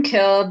are being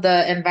killed,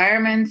 the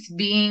environment's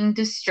being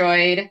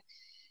destroyed,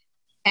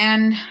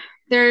 and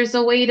there's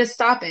a way to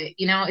stop it.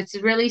 It's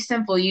really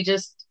simple. You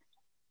just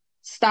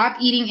stop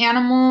eating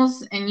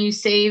animals and you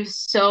save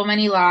so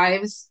many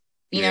lives.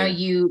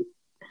 You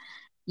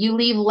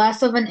leave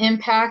less of an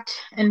impact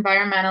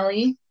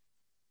environmentally,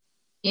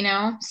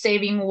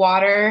 saving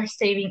water,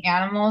 saving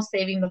animals,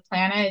 saving the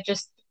planet.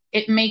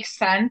 It makes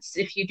sense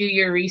if you do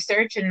your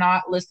research and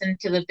not listen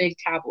to the big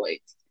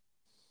tabloids.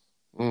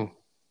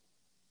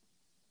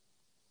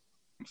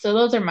 So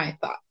those are my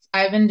thoughts.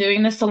 I've been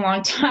doing this a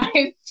long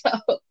time. So.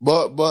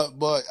 But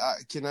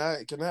can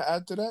I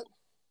add to that?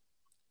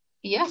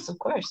 Yes, of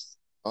course.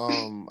 I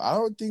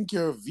don't think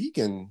you're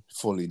vegan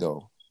fully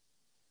though,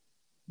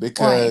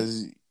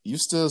 because you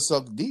still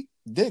suck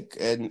dick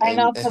and I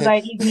know, because I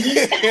eat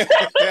meat.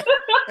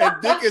 And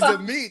dick is a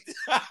meat.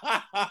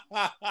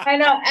 I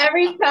know.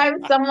 Every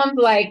time someone's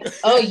like,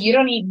 "Oh, you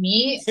don't eat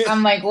meat,"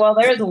 I'm like, "Well,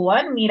 there's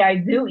one meat I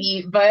do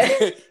eat, but."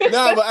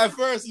 No, but at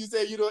first you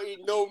said you don't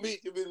eat no meat.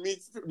 You've been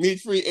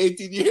meat-free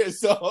 18 years,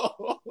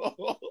 so.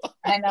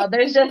 I know.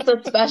 There's just a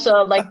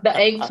special, like the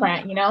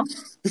eggplant, Yeah.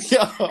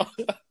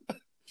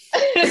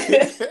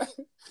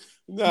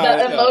 The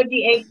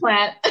emoji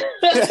eggplant.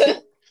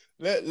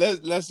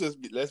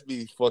 Let's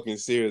be fucking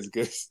serious,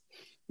 because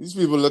these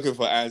people looking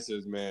for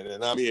answers, man,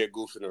 and I'm here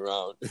goofing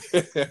around.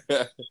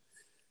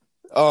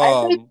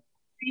 I think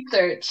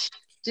research.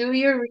 Do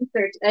your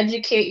research.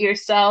 Educate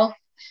yourself.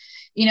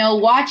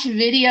 Watch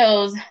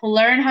videos.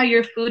 Learn how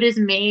your food is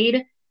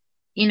made.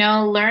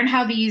 Learn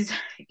how these,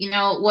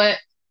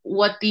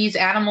 what these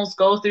animals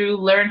go through.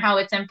 Learn how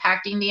it's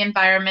impacting the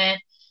environment.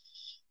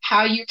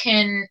 How you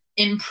can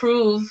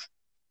improve,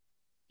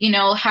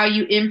 how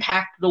you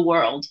impact the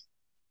world.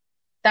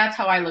 That's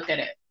how I look at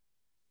it.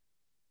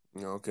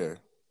 Okay.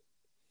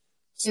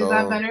 So, is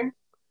that better?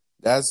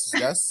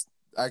 That's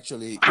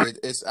actually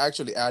it's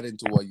actually adding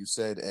to what you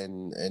said,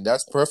 and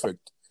that's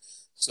perfect.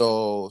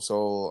 So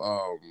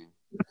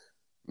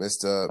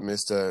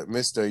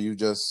Mr. You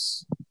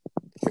just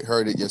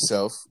heard it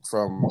yourself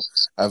from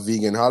a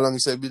vegan. How long you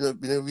said been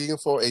a vegan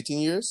for? 18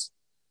 years?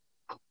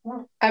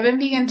 I've been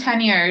vegan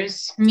 10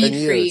 years,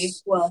 meat free.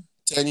 Well,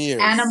 10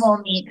 years. Animal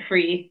meat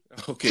free.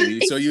 Okay,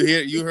 so you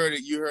heard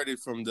it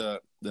from the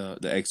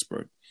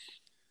expert.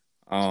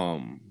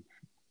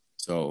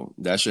 So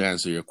that should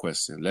answer your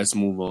question. Let's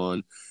move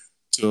on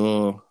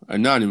to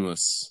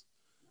Anonymous.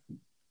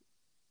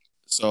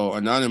 So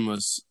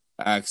Anonymous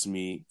asks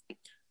me,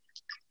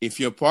 if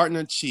your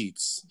partner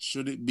cheats,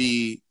 should it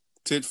be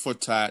tit for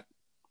tat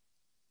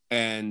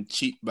and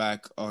cheat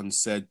back on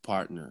said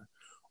partner,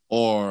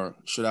 or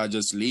should I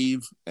just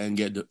leave and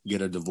get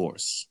a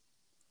divorce?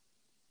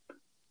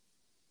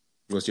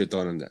 What's your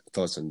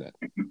thoughts on that?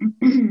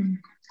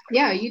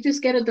 Yeah, you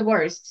just get a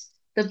divorce.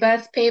 The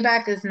best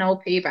payback is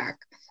no payback.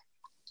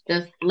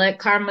 Just let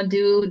karma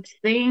do its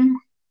thing.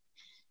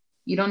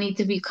 You don't need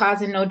to be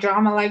causing no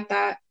drama like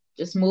that.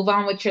 Just move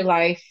on with your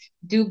life.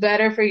 Do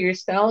better for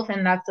yourself,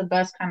 and that's the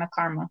best kind of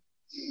karma.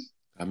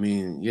 I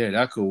mean, yeah,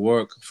 that could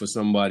work for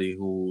somebody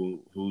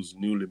who's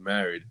newly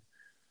married.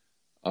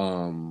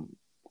 You're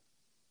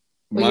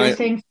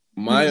saying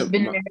who's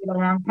been married a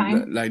long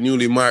time? Like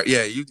newly married,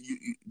 yeah. You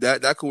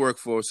that could work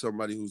for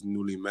somebody who's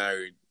newly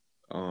married.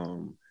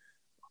 And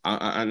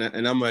I'm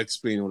gonna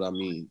explain what I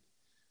mean.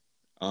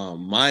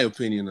 My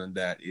opinion on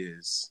that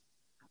is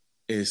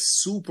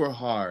super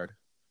hard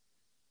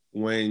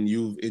when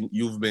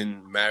you've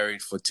been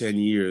married for 10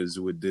 years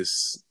with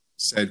this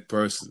said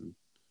person,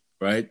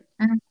 right?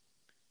 Mm-hmm.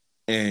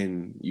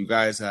 And you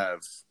guys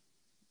have,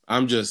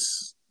 I'm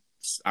just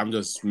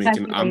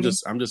making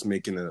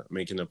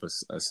up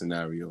a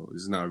scenario.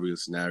 It's not a real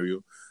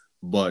scenario,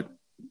 but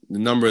the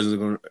numbers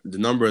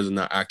are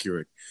not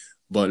accurate.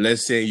 But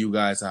let's say you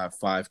guys have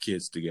 5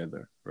 kids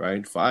together,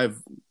 right?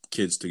 5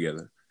 kids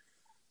together.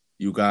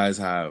 You guys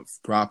have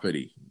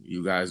property.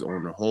 You guys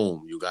own a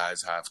home. You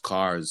guys have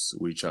cars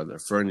with each other,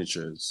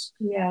 furnitures.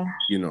 Yeah.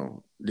 You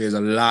know, there's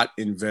a lot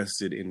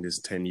invested in this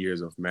 10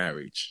 years of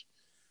marriage.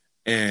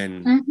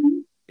 And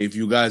if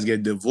you guys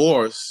get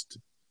divorced,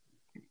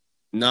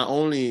 not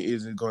only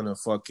is it going to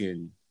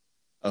fucking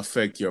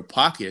affect your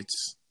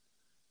pockets,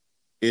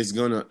 it's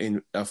going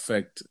to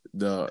affect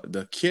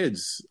the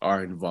kids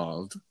are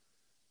involved.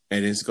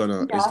 And it's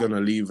going to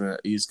leave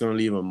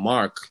a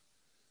mark.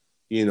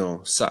 A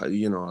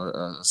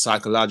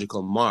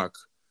psychological mark.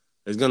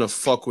 It's gonna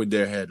fuck with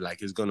their head.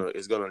 Like it's gonna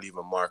leave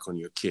a mark on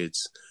your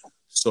kids.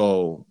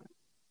 So,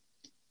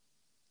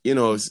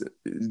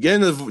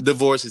 getting a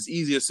divorce is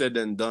easier said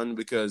than done,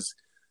 because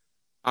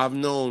I've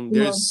known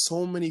there's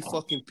so many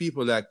fucking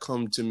people that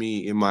come to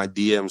me in my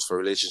DMs for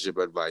relationship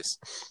advice,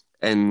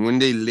 and when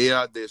they lay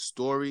out their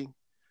story,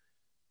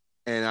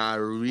 and I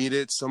read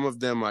it, some of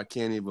them I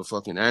can't even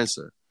fucking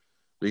answer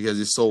because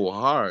it's so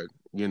hard,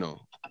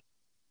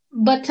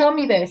 But tell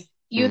me this.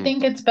 You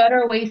think it's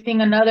better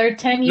wasting another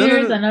 10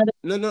 years?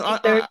 No.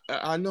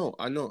 I know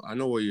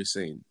what you're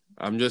saying.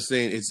 I'm just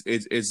saying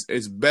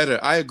it's better.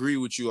 I agree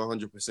with you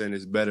 100%.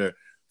 It's better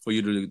for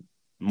you to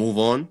move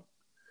on.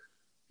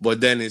 But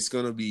then it's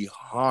going to be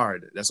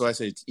hard. That's why I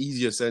say it's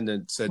easier said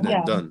than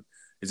done.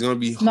 It's going to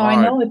be hard. No,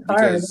 I know it's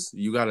hard. Because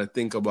you got to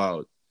think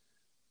about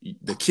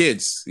the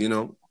kids,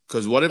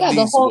 because what if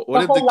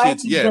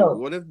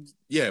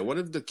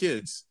the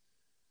kids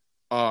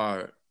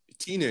are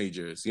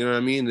teenagers, you know what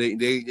I mean?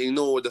 They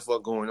know what the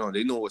fuck going on.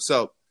 They know what's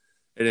up.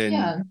 And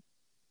then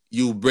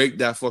you break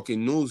that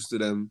fucking news to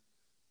them,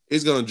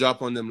 it's gonna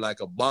drop on them like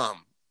a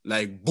bomb.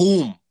 Like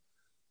boom.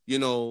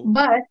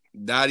 But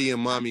daddy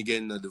and mommy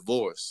getting a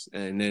divorce.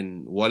 And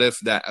then what if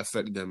that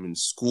affect them in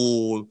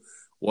school?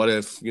 What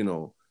if,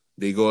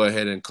 they go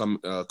ahead and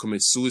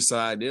commit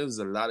suicide? There's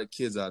a lot of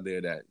kids out there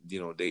that,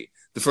 the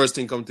first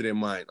thing come to their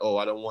mind, oh,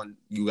 I don't want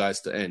you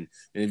guys to end.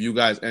 And if you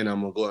guys end,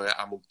 I'm gonna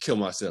kill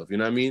myself. You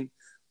know what I mean?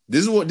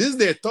 This is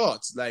their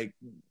thoughts. Like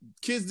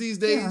kids these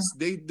days,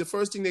 the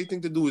first thing they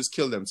think to do is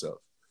kill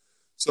themselves.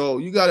 So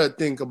you gotta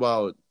think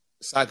about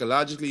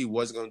psychologically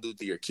what's gonna do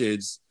to your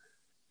kids,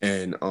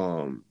 and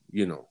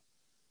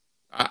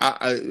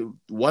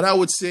what I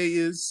would say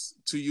is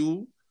to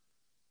you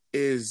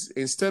is,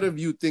 instead of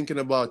you thinking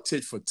about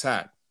tit for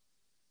tat,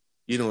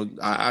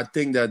 I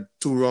think that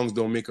 2 wrongs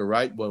don't make a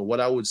right. But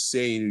what I would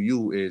say to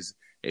you is,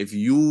 if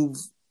you've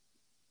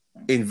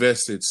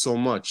invested so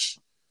much.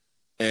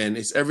 And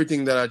it's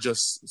everything that I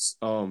just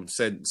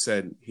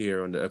said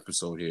here on the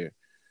episode here.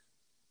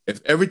 If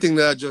everything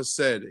that I just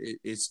said,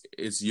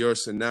 it's your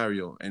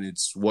scenario and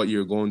it's what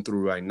you're going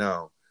through right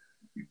now,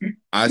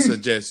 I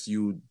suggest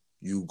you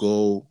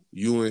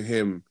and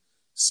him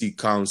seek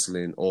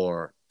counseling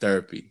or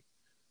therapy.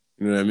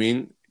 You know what I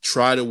mean?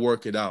 Try to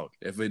work it out.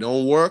 If it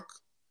don't work,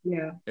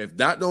 if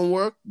that don't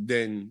work,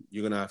 then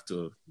you're gonna have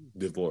to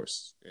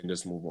divorce and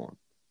just move on.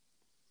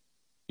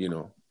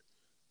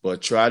 But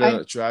try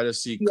to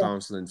seek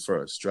counseling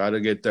first. Try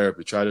to get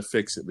therapy. Try to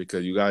fix it,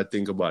 because you gotta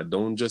think about it.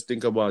 Don't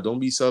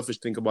be selfish.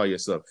 Think about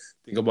yourself.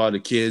 Think about the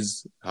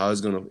kids, how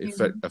it's gonna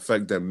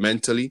affect them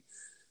mentally.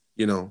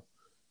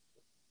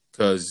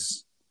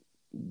 Because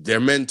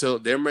their mental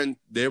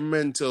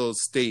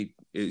state,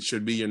 it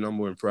should be your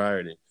number one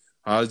priority.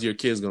 How's your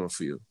kids gonna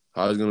feel?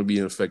 How is it gonna be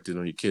affected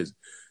on your kids?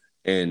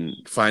 And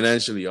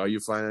financially, are you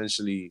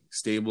financially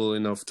stable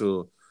enough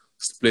to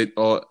split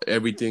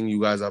everything?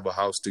 You guys have a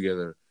house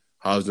together.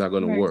 How's that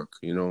gonna work?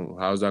 You know,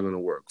 how's that gonna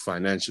work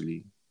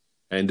financially?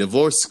 And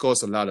divorce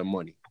costs a lot of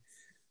money.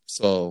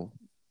 So,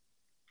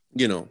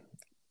 you know,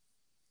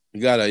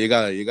 you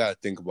gotta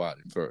think about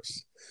it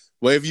first.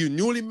 But if you're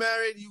newly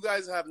married, you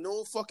guys have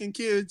no fucking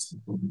kids,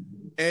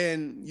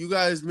 and you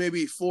guys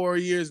maybe 4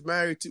 years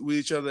married with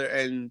each other,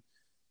 and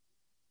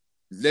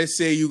let's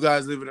say you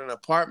guys live in an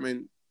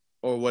apartment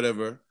or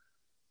whatever,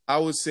 I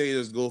would say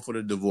just go for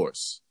the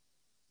divorce,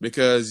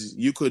 because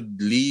you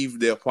could leave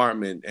the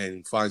apartment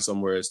and find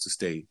somewhere else to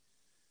stay,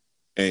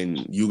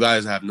 and you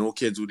guys have no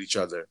kids with each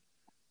other.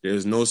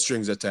 There's no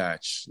strings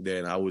attached.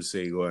 Then I would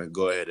say go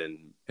ahead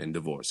and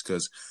divorce.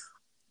 Because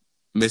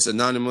Miss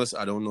Anonymous,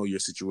 I don't know your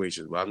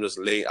situation, but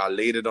I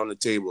laid it on the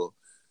table.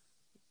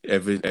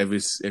 If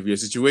your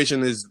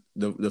situation is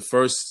the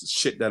first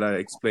shit that I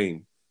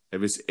explained,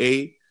 if it's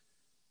A,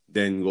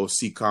 then go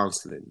seek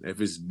counseling. If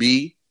it's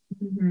B,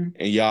 and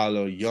y'all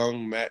are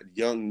young,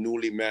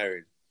 newly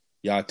married,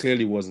 y'all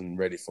clearly wasn't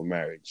ready for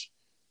marriage.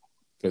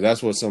 Because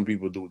that's what some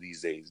people do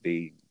these days.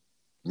 They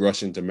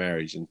rush into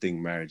marriage and think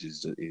marriage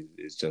is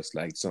just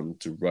like something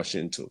to rush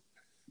into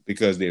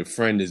because their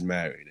friend is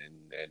married and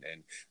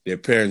their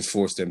parents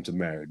force them to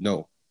marry.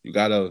 No, you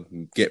gotta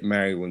get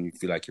married when you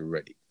feel like you're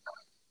ready.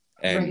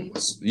 And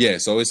yeah,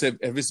 so if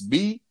it's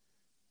B,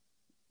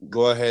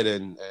 go ahead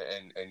and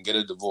get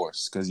a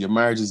divorce, because your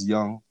marriage is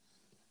young.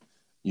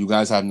 You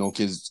guys have no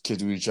kids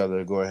with each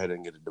other. Go ahead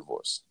and get a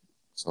divorce.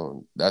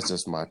 So that's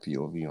just my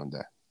POV on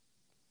that.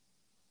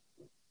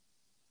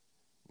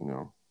 You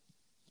know.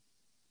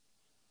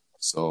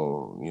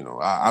 So, you know,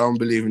 I don't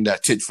believe in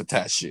that tit for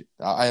tat shit.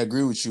 I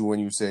agree with you when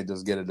you say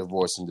just get a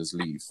divorce and just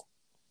leave.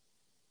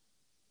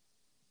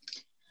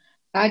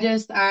 I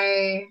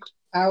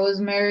was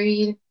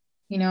married,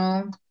 you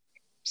know,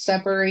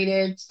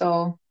 separated,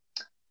 so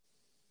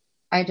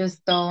I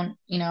just don't,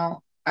 you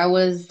know, I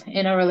was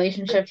in a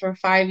relationship for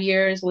 5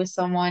 years with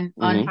someone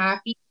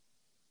unhappy.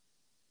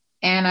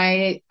 And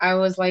I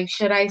was like,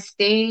 should I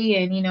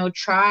stay and, you know,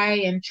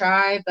 try,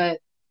 but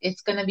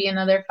it's going to be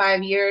another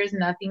 5 years.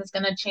 Nothing's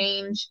going to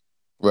change.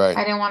 Right.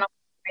 I didn't want to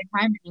waste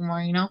my time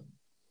anymore, you know?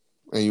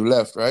 And you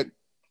left, right?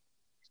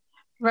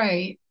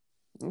 Right.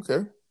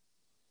 Okay.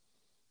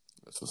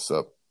 That's what's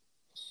up.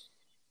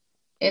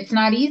 It's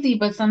not easy,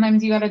 but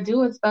sometimes you got to do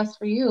what's best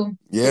for you.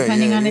 Yeah,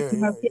 depending on if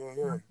you have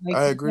kids. Like,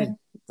 I agree.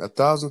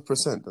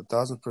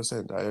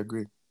 1,000%. I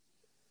agree.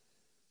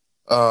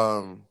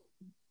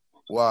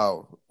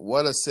 Wow.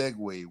 What a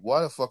segue.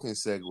 What a fucking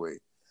segue.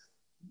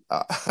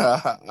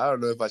 I don't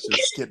know if I should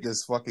skip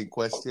this fucking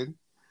question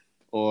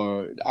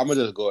or I'm going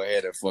to just go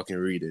ahead and fucking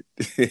read it.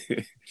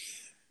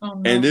 Oh,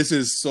 no. And this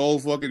is so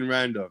fucking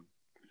random.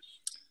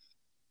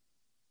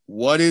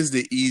 What is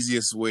the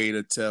easiest way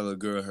to tell a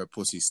girl her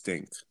pussy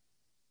stinks?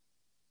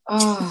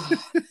 Oh,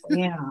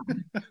 yeah.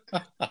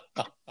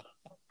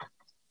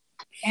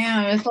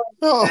 Damn, it's like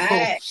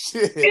that.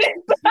 Shit.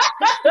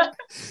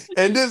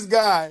 And this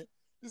guy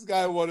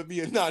want to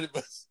be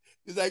anonymous.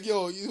 He's like,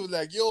 yo,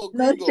 Gringo,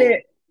 no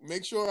shit.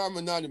 Make sure I'm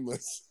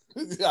anonymous.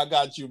 I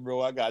got you,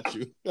 bro. I got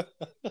you.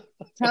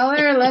 Tell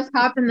her, let's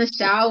hop in the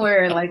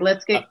shower. Like,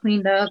 let's get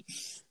cleaned up.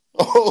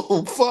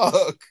 Oh,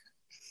 fuck.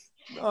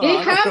 No,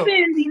 it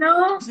happens, you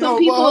know? Some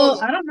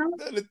people, I don't know.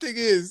 The thing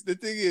is,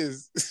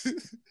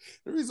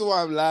 the reason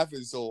why I'm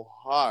laughing so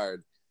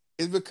hard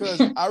is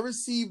because I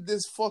received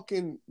this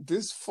fucking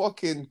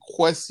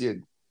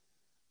question.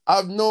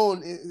 I've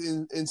known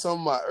in some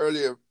of my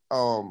earlier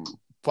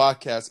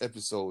podcast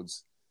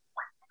episodes,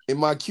 in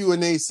my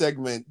Q&A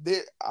segment,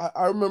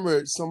 I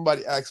remember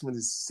somebody asked me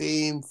the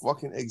same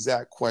fucking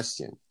exact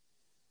question.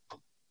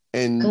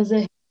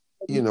 And,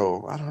 you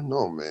know, I don't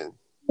know, man.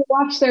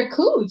 Watch their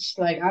cooch.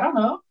 Like, I don't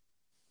know.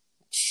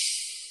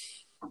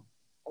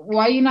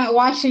 Why are you not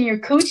watching your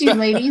coochies,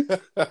 ladies?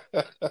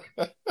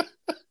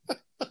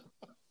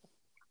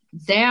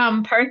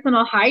 Damn,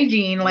 personal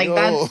hygiene. Like,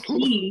 that's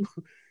key.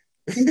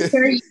 Make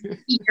sure you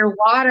eat your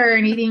water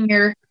and eating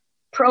your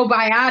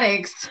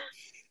probiotics.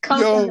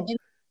 And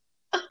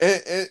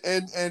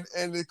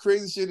the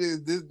crazy shit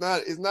is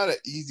it's not an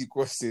easy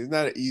question. It's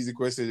not an easy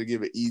question to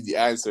give an easy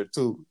answer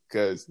to,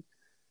 because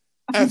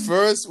at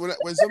first,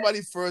 when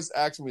somebody first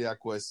asked me that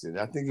question,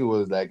 I think it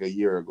was like a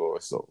year ago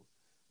or so.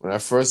 When I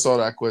first saw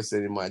that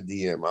question in my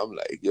DM, I'm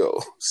like, yo,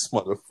 this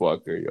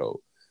motherfucker,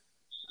 yo.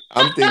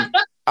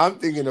 I'm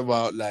thinking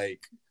about,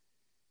 like,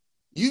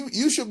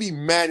 you should be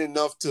man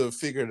enough to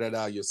figure that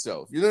out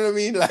yourself. You know what I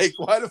mean? Like,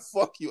 why the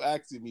fuck you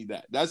asking me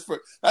that? That's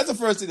the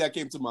first thing that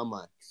came to my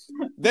mind.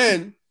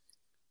 Then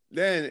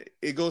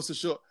it goes to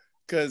show,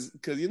 because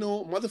you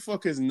know,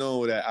 motherfuckers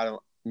know that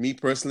me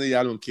personally,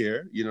 I don't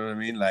care. You know what I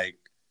mean? Like,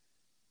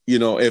 you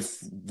know, if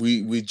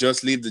we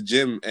just leave the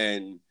gym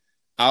and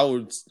I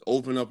would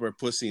open up her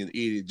pussy and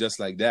eat it just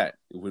like that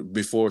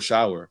before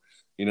shower.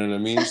 You know what I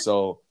mean?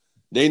 So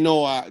they know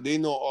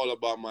all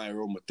about my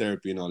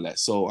aromatherapy and all that.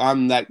 So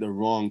I'm like the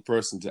wrong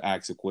person to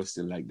ask a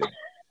question like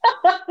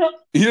that.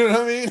 You know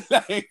what I mean?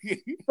 Like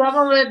some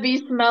of it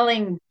be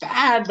smelling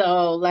bad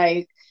though.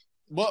 Like,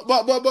 but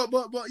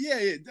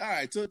yeah. All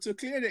right. To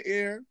clear the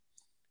air,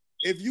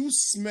 if you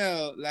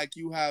smell like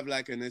you have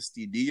like an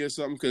STD or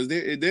something, because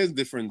there's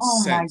different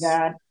scents. My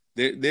God.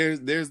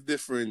 There's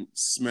different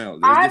smell.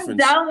 I'm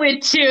done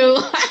with you.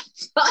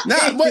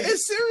 Nah, but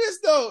it's serious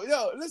though.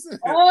 Yo, listen.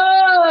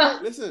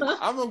 Listen,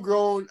 I'm a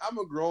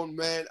grown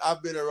man.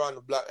 I've been around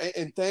the block.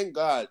 And thank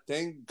God,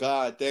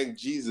 thank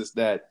Jesus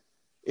that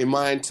in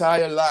my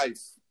entire life,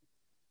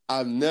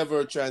 I've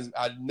never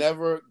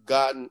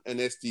gotten an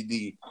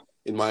STD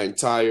in my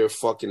entire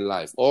fucking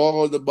life.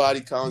 All the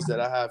body counts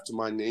that I have to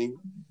my name,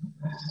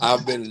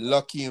 I've been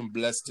lucky and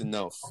blessed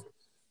enough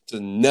to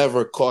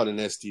never caught an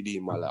STD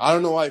in my life. I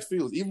don't know how it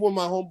feels. Even when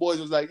my homeboys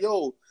was like,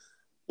 yo,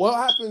 what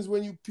happens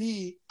when you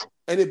pee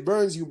and it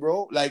burns you,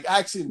 bro? Like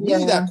asking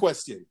me that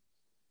question.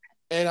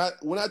 And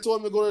when I told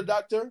him to go to the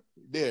doctor,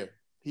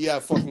 he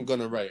had fucking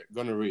gonorrhea.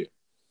 You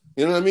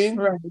know what I mean?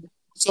 Right.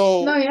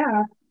 So no,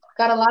 yeah.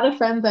 Got a lot of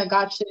friends that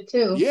got shit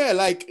too. Yeah,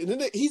 like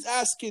he's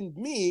asking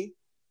me,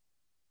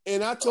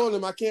 and I told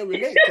him I can't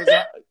relate because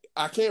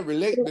I can't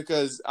relate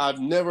because I've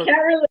never.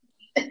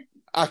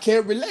 I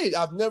can't relate.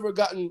 I've never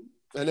gotten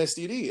an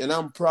STD, and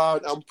I'm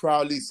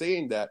proudly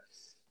saying that.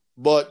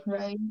 But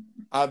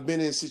I've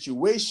been in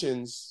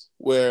situations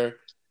where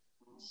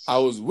I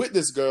was with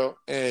this girl,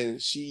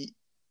 and she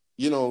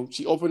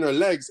opened her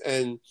legs,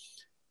 and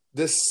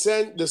the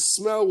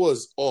smell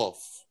was off,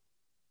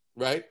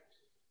 right?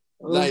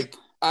 Ooh. Like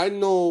I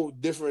know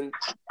different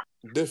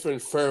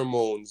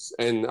pheromones,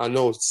 and I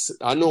know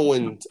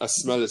when a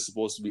smell is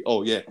supposed to be.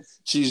 Oh yeah,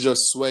 she's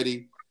just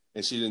sweaty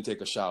and she didn't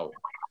take a shower.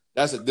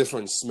 That's a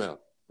different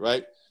smell,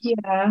 right?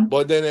 Yeah.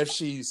 But then if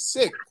she's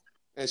sick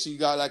and she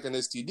got like an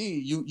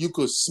STD, you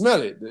could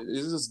smell it.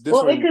 It's just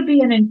different. Well, it could be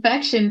an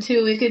infection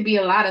too. It could be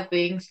a lot of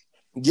things.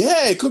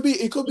 Yeah, it could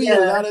be a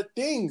lot of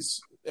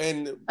things.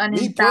 And an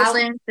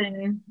imbalance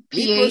and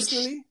pH. Me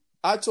personally,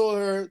 I told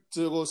her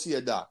to go see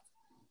a doc.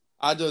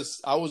 I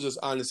was just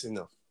honest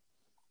enough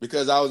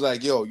because I was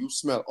like, yo, you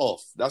smell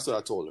off. That's what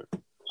I told her.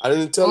 I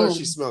didn't tell her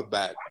she smelled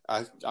bad.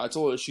 I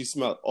told her she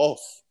smelled off.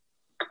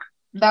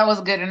 That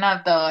was good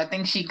enough, though. I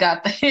think she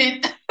got the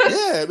hint.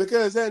 Yeah,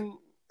 because then,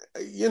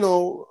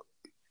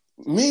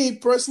 me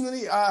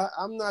personally,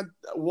 I'm not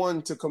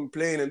one to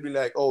complain and be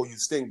like, oh, you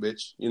stink,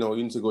 bitch. You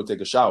need to go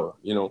take a shower,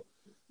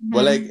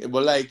 Mm-hmm.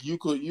 But like you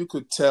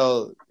could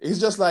tell, it's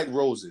just like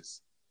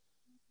roses.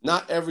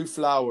 Not every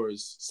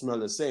flowers smell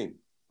the same,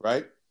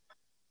 right?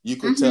 You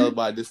could tell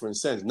by different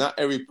scents. Not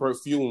every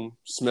perfume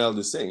smells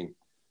the same.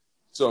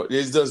 So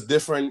there's just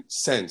different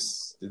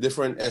scents, the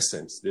different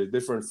essence, the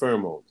different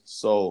pheromones.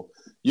 So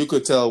you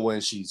could tell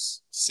when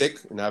she's sick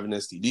and having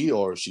STD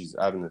or she's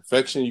having an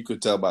infection. You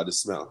could tell by the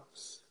smell.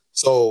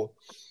 So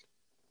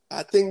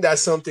I think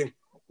that's something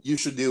you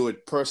should deal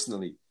with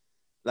personally.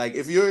 Like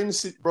if you're in a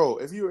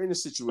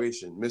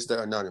situation,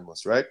 Mr.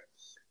 Anonymous, right?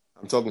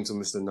 I'm talking to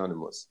Mr.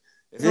 Anonymous.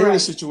 If you're in a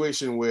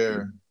situation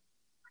where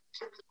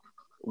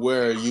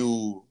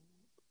you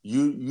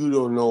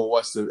don't know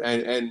what's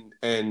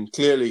and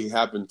clearly it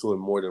happened to him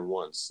more than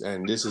once,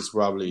 and this is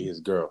probably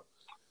his girl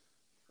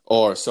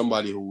or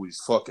somebody who he's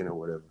fucking or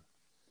whatever.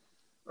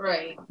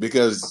 Right.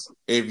 Because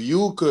if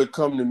you could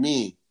come to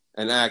me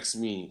and ask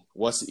me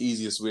what's the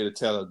easiest way to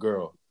tell a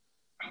girl,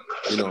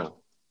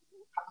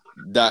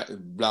 that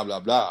blah blah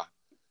blah,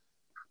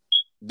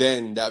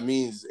 then that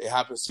means it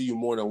happens to you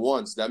more than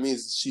once. That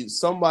means she's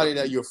somebody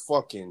that you're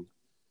fucking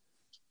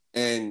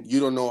and you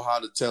don't know how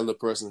to tell the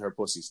person her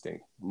pussy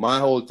stink. My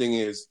whole thing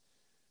is,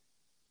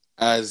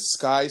 as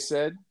Sky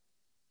said,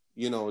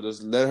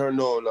 just let her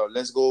know,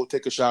 let's go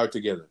take a shower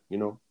together,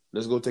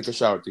 let's go take a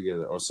shower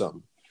together or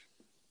something.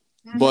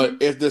 Mm-hmm.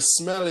 But if the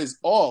smell is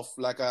off,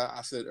 like I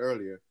said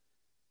earlier,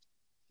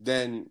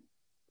 then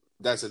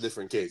that's a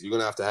different case. You're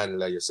going to have to handle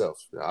that yourself.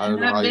 I don't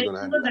know how you're going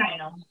to handle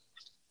that.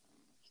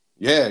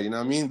 Yeah, you know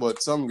what I mean?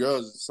 But some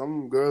girls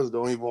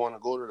don't even want to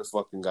go to the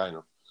fucking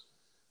gyno.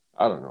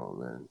 I don't know,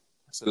 man.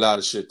 It's a lot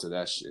of shit to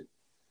that shit.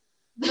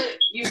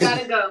 You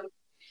gotta go.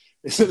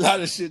 It's a lot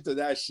of shit to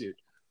that shit.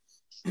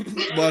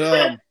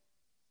 But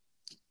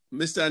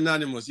Mr.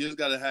 Anonymous, you just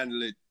gotta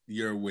handle it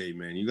your way,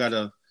 man. You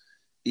gotta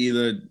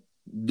either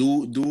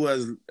do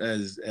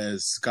as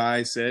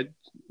Sky said,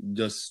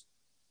 just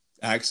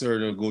ask her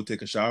to go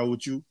take a shower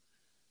with you.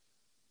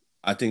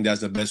 I think that's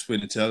the best way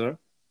to tell her,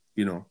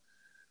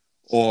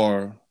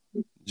 or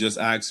just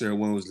ask her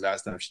when was the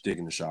last time she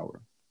taken a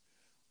shower,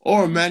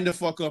 or man the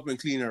fuck up and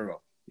clean her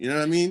up. You know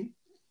what I mean?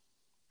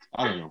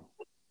 I don't know.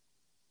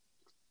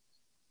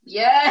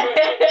 Yeah.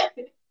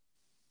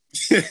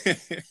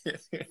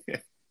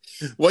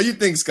 What do you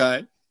think,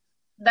 Sky?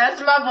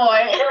 That's my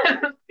boy.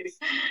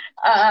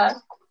 I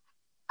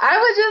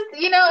would just,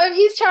 if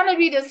he's trying to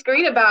be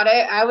discreet about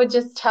it, I would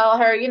just tell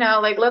her,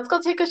 let's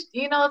go take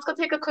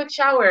a quick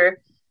shower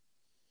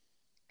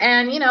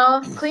and,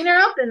 clean her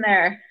up in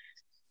there.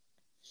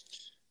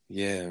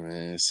 Yeah,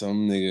 man.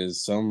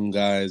 Some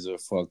guys are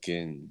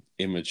fucking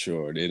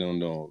immature. They don't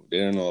know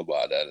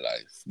about that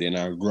life. They're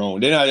not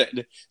grown.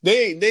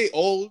 They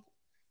old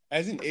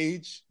as in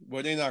age,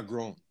 but they're not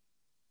grown.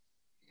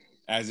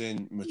 As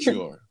in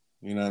mature.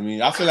 You know what I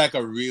mean? I feel like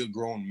a real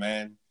grown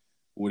man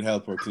would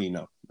help her clean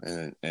up.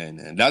 And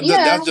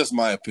that's just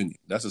my opinion.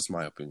 That's just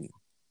my opinion.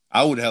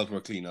 I would help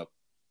her clean up,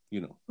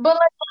 you know. But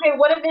like, okay,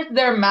 what if it's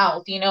their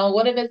mouth, you know?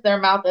 What if it's their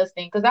mouth that's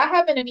thing? Because that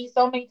happened to me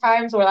so many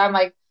times where I'm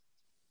like,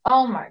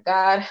 oh my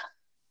God.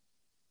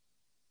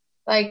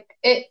 Like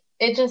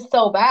it's just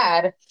so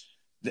bad.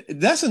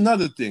 That's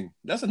another thing.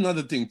 That's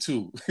another thing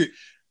too.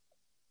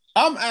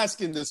 I'm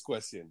asking this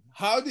question.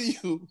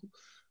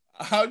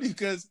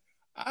 Because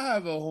I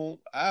have a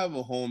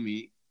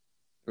homie,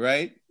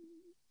 right?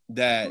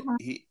 That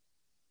he,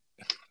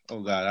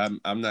 oh God,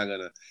 I'm not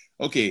gonna,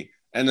 okay,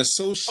 an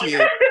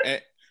associate,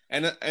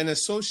 an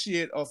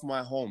associate of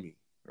my homie,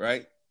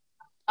 right?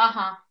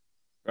 Uh-huh.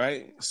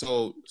 Right?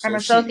 So an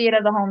associate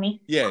of the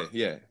homie. Yeah.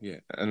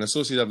 An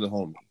associate of the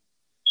homie.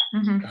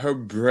 Mm-hmm. Her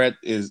breath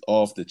is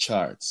off the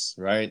charts,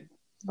 right?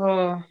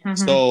 Oh. Mm-hmm.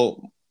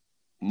 So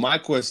my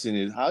question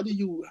is, how do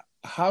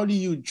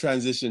you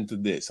transition to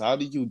this? How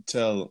do you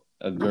tell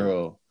a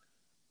girl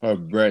her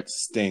breath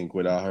stink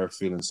without her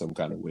feeling some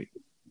kind of way?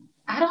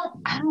 I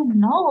don't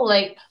know.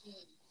 Like,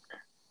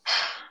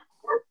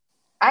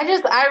 I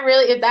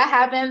really, if that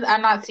happens,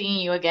 I'm not seeing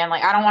you again.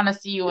 Like, I don't want to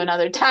see you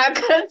another time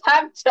because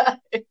I'm done.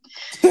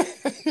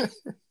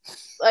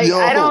 Like, yo,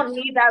 I don't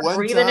need that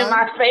breathing in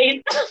my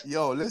face.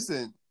 Yo,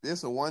 listen,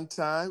 one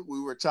time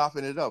we were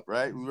chopping it up,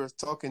 right? We were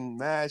talking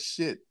mad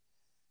shit.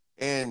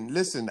 And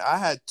listen, I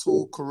had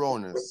 2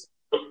 Coronas.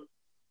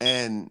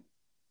 And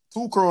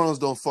 2 Coronas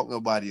don't fuck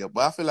nobody up.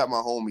 But I feel like my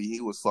homie, he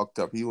was fucked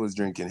up. He was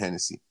drinking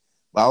Hennessy.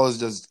 But I was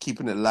just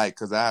keeping it light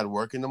because I had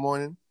work in the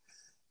morning.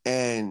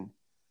 And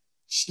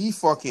she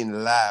fucking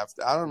laughed.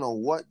 I don't know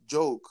what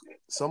joke.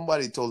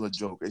 Somebody told a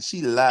joke. And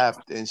she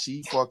laughed and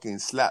she fucking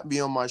slapped me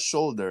on my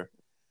shoulder.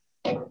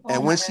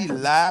 And when she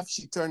laughed,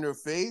 she turned her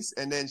face.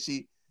 And then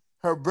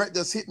her breath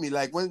just hit me.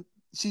 Like when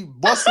she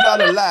busted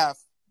out a laugh.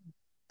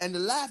 And the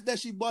laugh that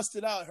she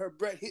busted out, her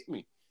breath hit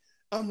me.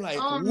 I'm like,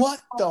 what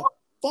the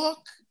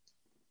fuck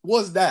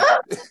was that?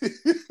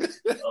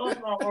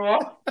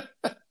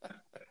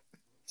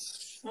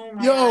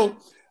 Yo,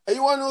 and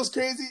you want to know what's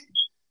crazy?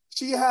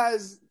 She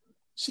has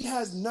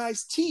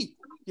nice teeth.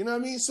 You know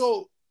what I mean?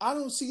 So I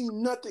don't see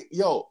nothing.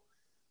 Yo,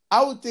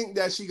 I would think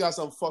that she got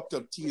some fucked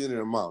up teeth in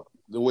her mouth,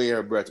 the way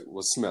her breath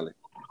was smelling.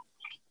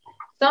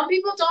 Some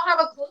people don't have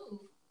a clue.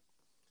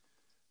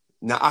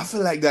 Now I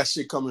feel like that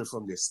shit coming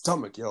from their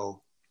stomach,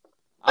 yo.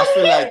 I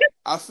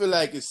feel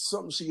like it's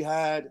something she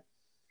had.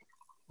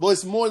 But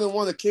it's more than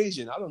one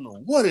occasion. I don't know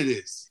what it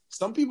is.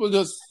 Some people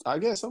I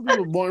guess some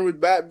people born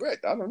with bad breath.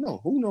 I don't know.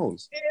 Who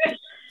knows?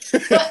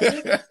 Just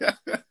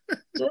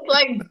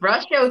like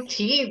brush your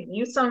teeth.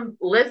 Use some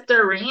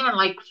Listerine and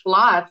like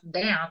floss.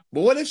 Damn.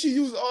 But what if she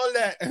used all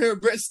that and her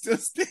breath still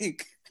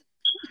stink?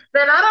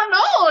 Then I don't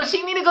know.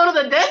 She need to go to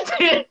the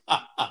dentist.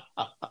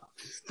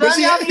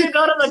 Some y'all need to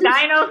go to the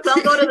gyno.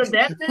 Some go to the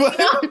dentist. You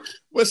know?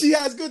 But she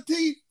has good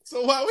teeth.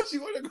 So why would she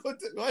want to go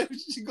to? Why would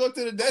she go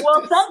to the dentist?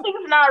 Well,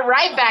 something's not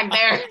right back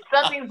there.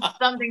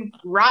 Something's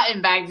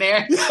rotten back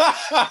there.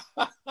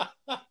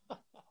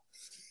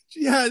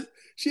 She has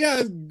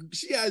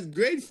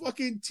great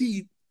fucking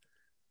teeth,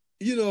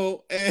 you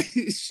know, and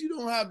she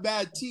don't have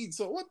bad teeth.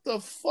 So what the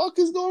fuck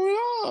is going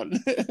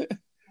on?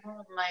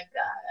 Oh my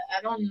God,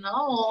 I don't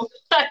know.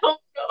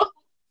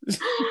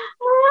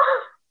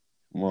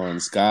 Come on,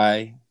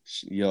 Sky.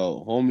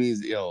 Yo,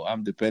 homies,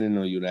 I'm depending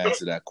on you to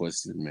answer that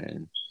question,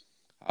 man.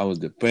 I was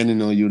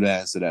depending on you to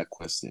answer that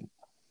question.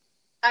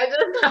 I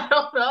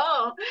don't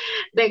know.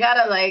 They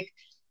gotta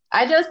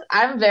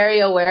I'm very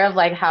aware of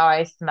like how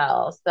I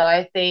smell. So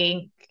I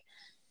think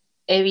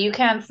if you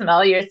can't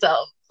smell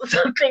yourself,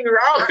 something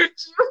wrong with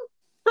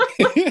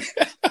you.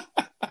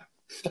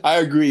 I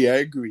agree.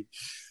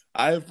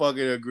 I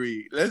fucking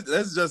agree.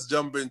 Let's just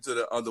jump into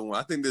the other one.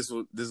 I think this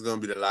is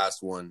gonna be the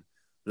last one.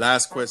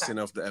 Last question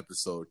of the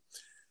episode.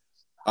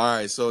 All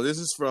right, so this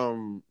is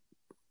from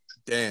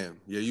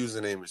damn, your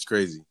username is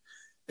crazy.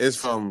 It's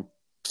from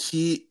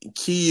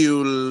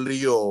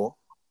Kiulio.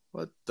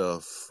 What the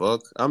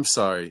fuck? I'm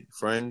sorry,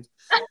 friend.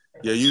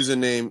 Your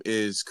username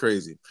is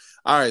crazy.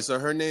 All right, so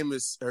her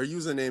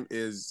username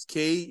is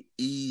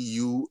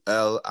Keulio.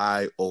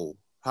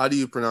 How do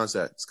you pronounce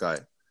that, Sky?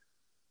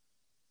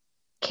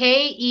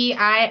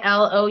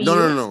 Keilou.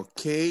 No.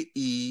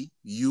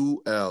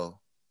 Keulio.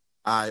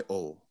 I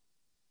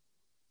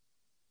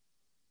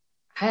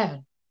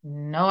have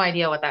no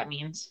idea what that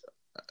means.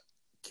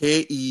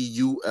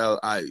 Keuli. All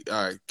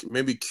right,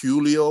 maybe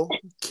Culio.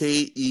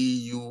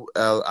 Keulio.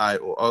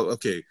 Oh,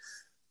 okay.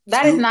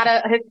 That is not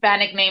a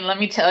Hispanic name, let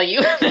me tell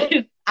you.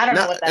 I don't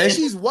know what that is. And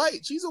she's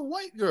white. She's a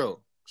white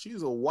girl.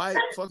 She's a white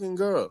fucking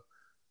girl.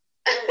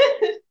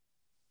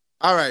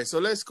 All right, so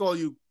let's call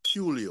you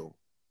Culio.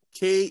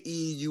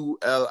 Keulio.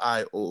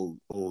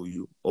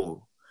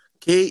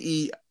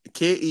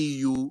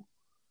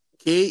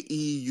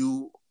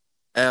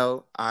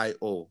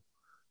 Keulio.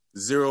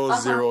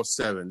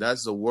 007.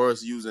 That's the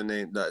worst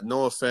username.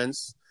 No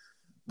offense,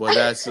 but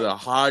that's the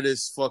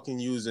hardest fucking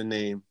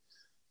username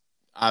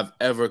I've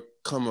ever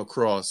come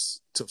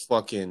across to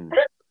fucking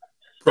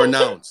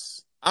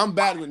pronounce. I'm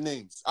bad with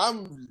names.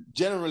 I'm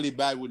generally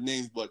bad with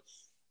names, but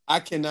I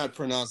cannot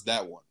pronounce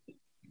that one.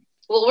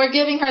 Well, we're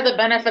giving her the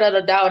benefit of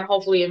the doubt, and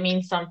hopefully it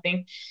means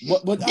something.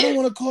 But I don't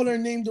want to call her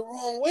name the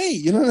wrong way.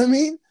 You know what I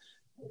mean?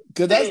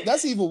 Because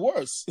that's even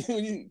worse.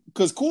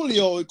 Because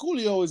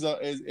Coolio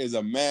is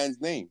a man's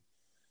name.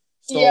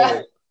 So,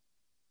 yeah.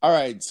 All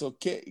right. So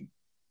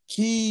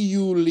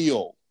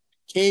Keulio,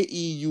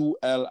 Keulio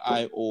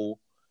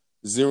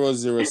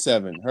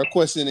 007. Her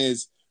question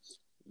is,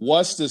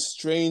 what's the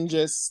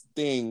strangest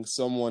thing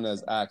someone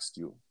has asked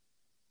you?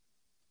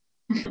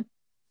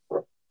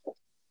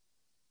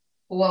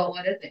 Well,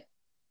 what is it?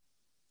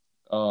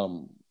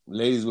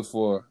 Ladies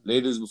before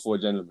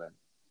gentlemen.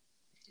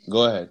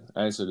 Go ahead,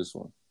 answer this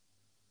one.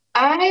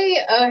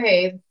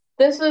 Okay.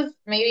 This was,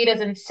 maybe it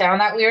doesn't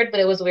sound that weird, but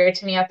it was weird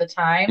to me at the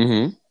time.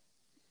 Mm-hmm.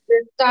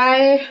 This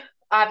guy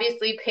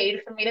obviously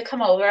paid for me to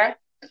come over.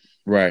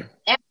 Right.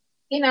 And,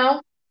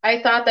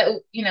 I thought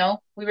that,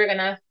 we were going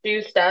to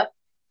do stuff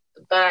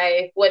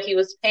by what he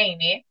was paying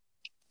me.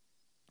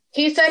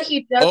 He said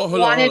he just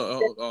hold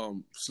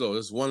on. Slow.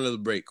 There's one little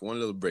break.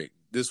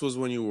 This was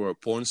when you were a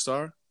porn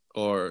star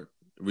or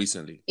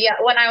recently? Yeah,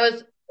 when I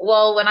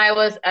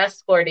was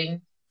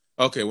escorting.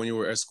 Okay, when you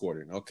were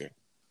escorting. Okay.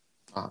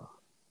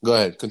 Go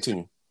ahead.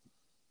 Continue.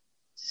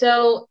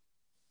 So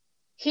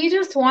he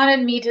just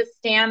wanted me to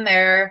stand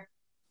there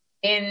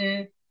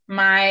in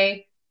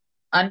my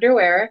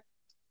underwear,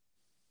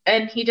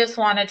 and he just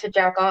wanted to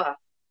jack off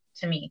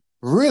to me.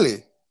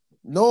 Really?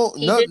 No,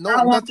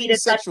 nothing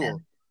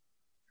sexual.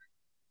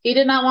 He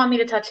did not want me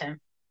to touch him.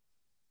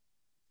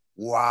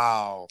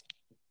 Wow.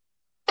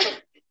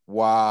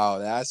 Wow,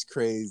 that's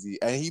crazy.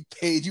 And he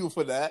paid you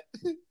for that?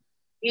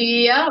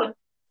 Yeah.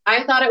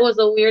 I thought it was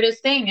the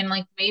weirdest thing, and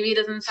maybe it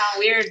doesn't sound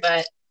weird,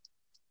 but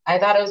I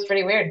thought it was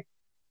pretty weird.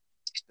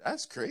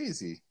 That's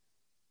crazy.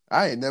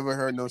 I ain't never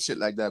heard no shit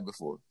like that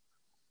before.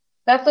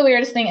 That's the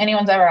weirdest thing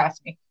anyone's ever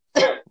asked me.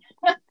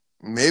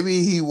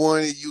 Maybe he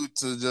wanted you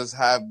to just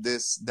have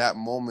that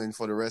moment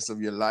for the rest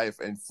of your life,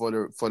 and for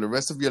the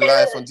rest of your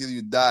life until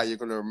you die, you're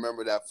gonna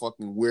remember that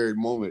fucking weird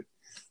moment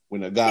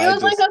when a guy. He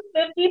was like a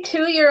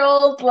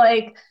 52-year-old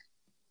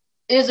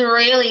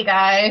Israeli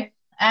guy.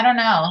 I don't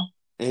know.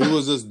 And he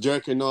was just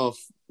jerking off,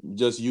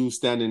 just you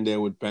standing there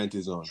with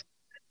panties on.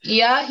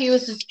 Yeah, he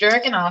was just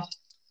jerking off.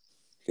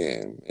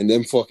 Damn. And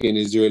them fucking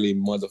Israeli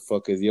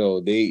motherfuckers, yo,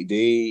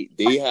 they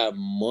have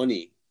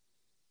money.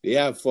 They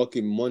have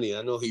fucking money.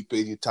 I know he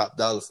paid you top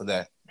dollar for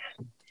that.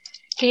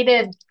 He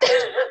did.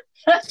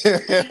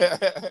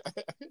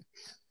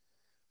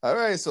 All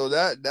right, so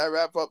that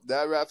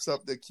wraps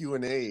up the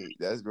Q&A.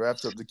 That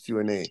wraps up the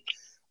Q&A.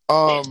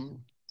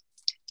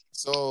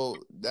 So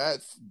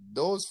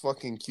those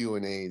fucking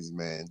Q&As,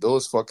 man,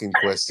 those fucking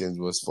questions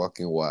was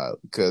fucking wild,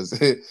 because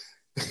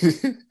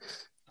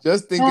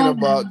just thinking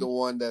about the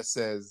one that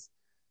says,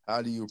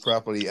 how do you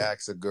properly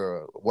ask a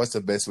girl? What's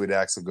the best way to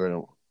ask a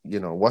girl?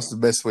 What's the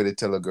best way to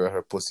tell a girl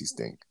her pussy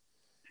stink?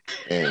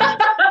 And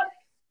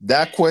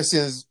that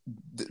question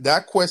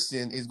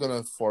is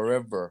gonna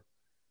forever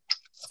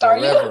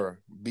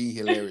be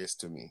hilarious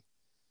to me.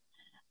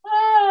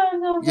 You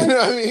know what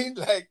I mean?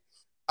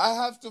 I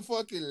have to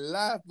fucking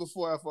laugh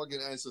before I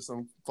fucking answer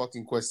some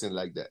fucking question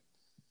like that.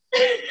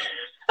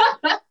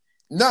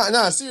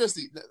 Nah,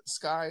 seriously,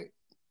 Sky,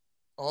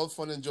 all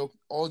fun and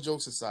all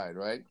jokes aside,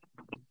 right?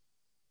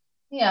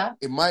 Yeah.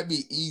 It might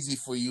be easy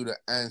for you to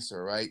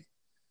answer, right?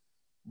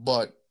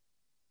 But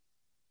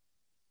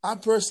I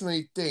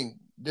personally think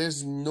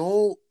there's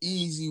no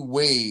easy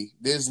way.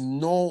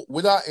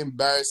 Without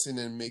embarrassing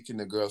and making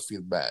the girl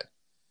feel bad.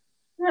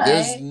 Right.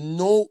 There's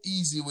no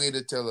easy way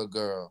to tell a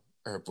girl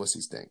her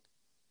pussy stink.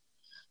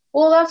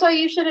 Well, that's why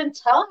you shouldn't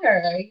tell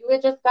her. You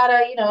would just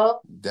gotta,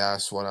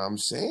 That's what I'm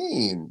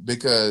saying.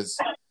 Because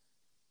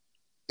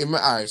all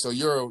right, so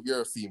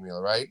you're a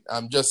female, right?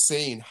 I'm just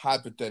saying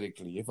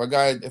hypothetically. If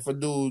a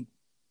dude,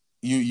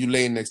 you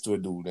laying next to a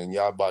dude and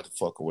y'all about to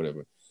fuck or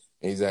whatever,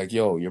 and he's like,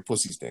 yo, your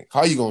pussy stink.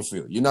 How you gonna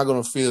feel? You're not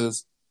gonna feel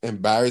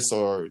embarrassed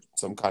or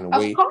some kind of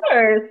way? Of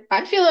course.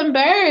 I'd feel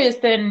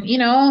embarrassed, and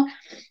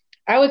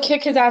I would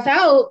kick his ass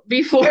out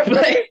before,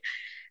 but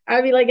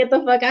I'd be like, get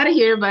the fuck out of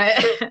here.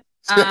 But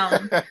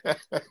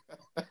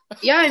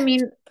yeah, I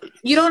mean,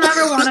 you don't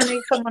ever want to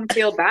make someone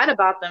feel bad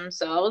about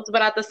themselves,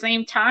 but at the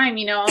same time,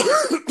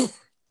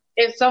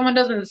 if someone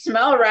doesn't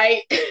smell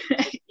right,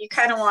 you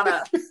kind of want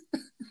to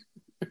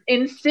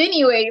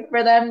insinuate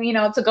for them,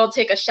 to go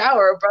take a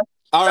shower.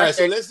 All right,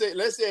 so let's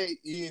say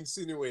he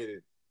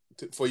insinuated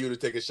for you to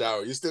take a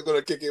shower. You're still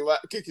gonna kick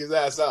his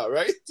ass out,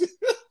 right?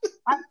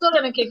 I'm still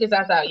gonna kick his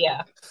ass out,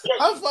 yeah.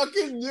 I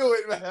fucking knew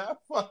it, man. I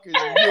fucking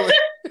knew it.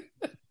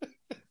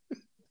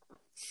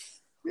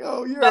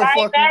 Yo, I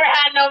never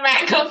had no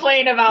man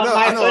complain about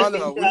my pussy. I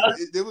know.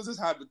 It was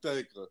just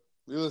hypothetical.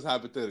 It was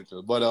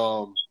hypothetical, but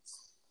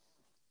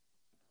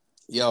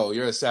yo,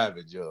 you're a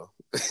savage, yo.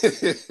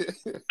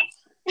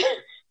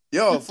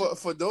 Yo,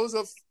 for those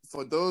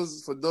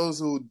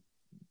who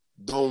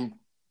don't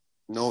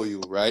know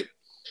you, right?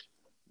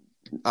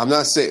 I'm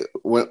not saying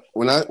what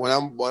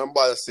I'm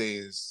about to say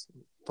is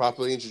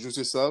properly introduce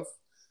yourself.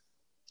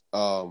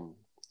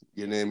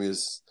 Your name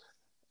is,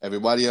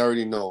 everybody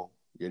already know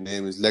your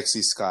name is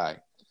Lexi Sky,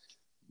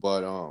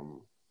 but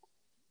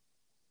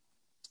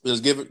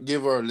just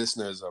give our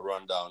listeners a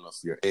rundown of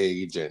your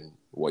age and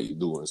what you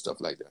do and stuff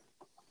like that.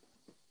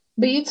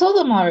 But you told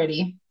them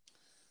already.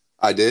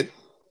 I did?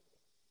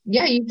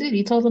 Yeah, you did.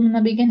 You told them in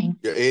the beginning.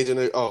 Your age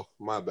and oh,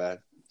 my bad.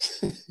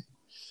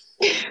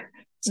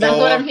 That's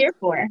what I'm here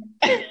for.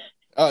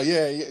 Oh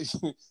yeah.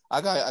 I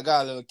got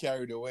a little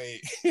carried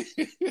away.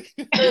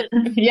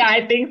 Yeah,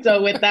 I think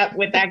so with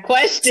that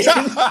question.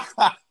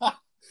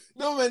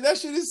 No man, that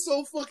shit is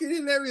so fucking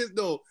hilarious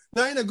though.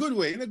 Not in a good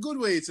way. In a good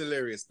way, it's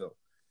hilarious though.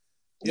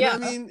 You know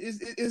what I mean?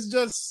 It's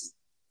just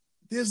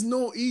there's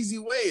no easy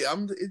way.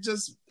 I'm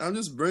just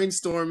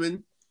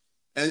brainstorming,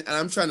 and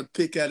I'm trying to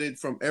pick at it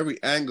from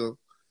every angle.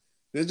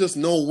 There's just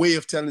no way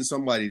of telling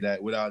somebody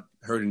that without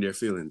hurting their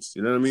feelings.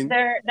 You know what I mean?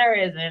 There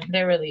isn't.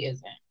 There really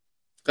isn't.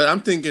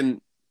 I'm thinking,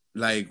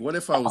 like, what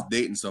if I was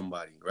dating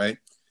somebody, right?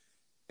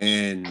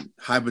 And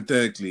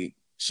hypothetically,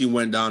 she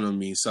went down on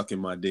me sucking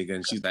my dick,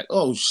 and she's like,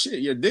 "Oh shit,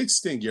 your dick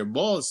stink, your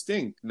balls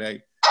stink."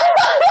 Like,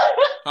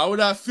 how would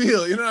I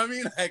feel? You know what I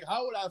mean? Like,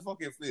 how would I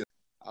fucking feel?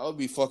 I would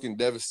be fucking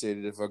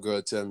devastated if a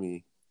girl tell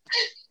me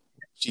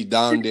she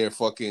down there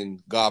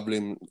fucking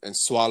gobbling and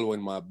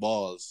swallowing my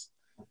balls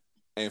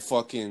and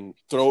fucking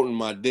throating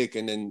my dick,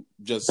 and then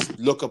just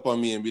look up on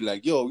me and be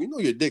like, "Yo, you know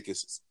your dick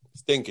is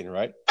stinking,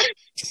 right?"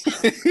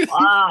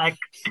 Fuck.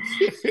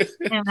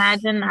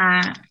 Imagine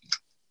that.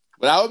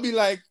 But I would be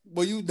like,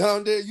 "Well, you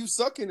down there, you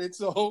sucking it,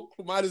 so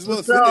might as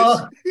well finish."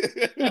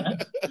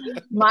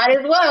 Might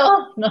as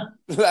well.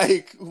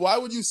 Like, why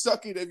would you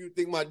suck it if you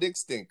think my dick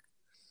stink?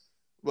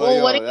 But,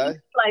 well, what if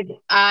like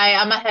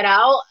I'm gonna head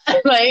out?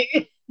 Like,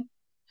 you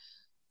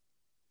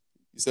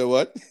said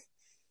what?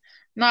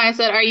 No, I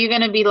said, are you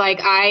gonna be like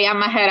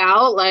I'm gonna head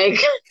out? Like,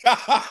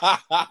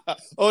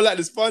 oh, like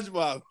the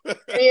SpongeBob.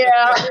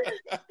 Yeah.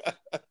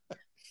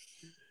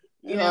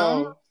 You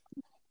know?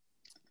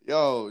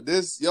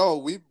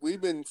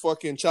 We've been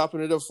fucking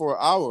chopping it up for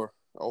an hour,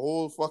 a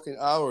whole fucking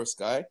hour,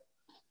 Sky.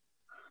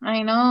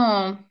 I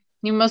know.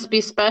 You must be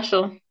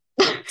special.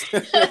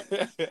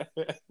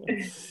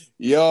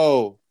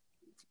 Yo,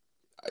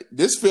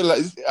 this feel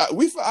like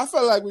I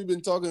felt like we've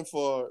been talking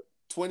for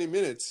 20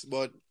 minutes,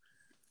 but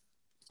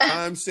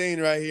I'm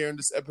saying right here in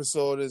this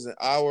episode is an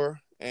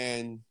hour,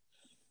 and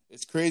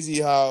it's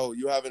crazy how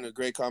you're having a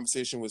great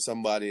conversation with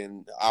somebody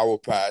and an hour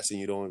pass and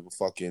you don't even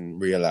fucking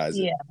realize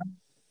it. Yeah.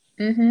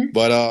 Mm-hmm.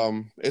 But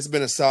it's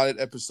been a solid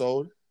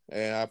episode,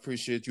 and I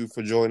appreciate you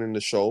for joining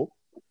the show.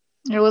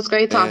 It was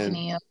great talking to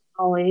you,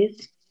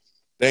 always.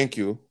 Thank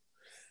you.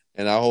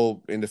 And I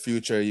hope in the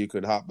future you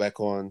could hop back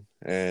on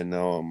and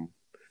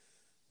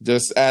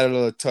just add a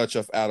little touch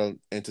of adult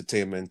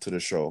entertainment to the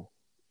show.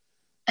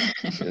 You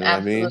know what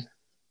I mean?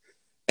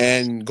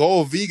 And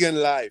go vegan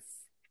life,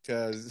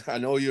 because I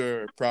know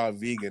you're a proud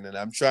vegan, and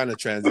I'm trying to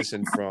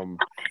transition from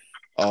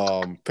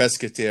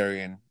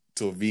pescatarian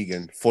to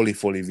vegan, fully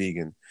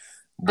vegan.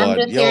 But I'm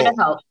just here to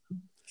help.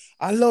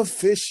 I love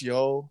fish,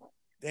 yo.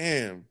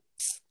 Damn.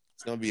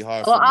 It's gonna be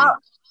hard for me.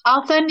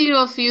 I'll send you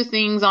a few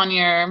things on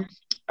your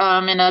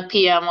in a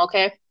PM,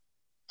 okay?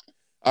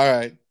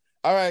 All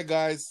right,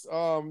 guys.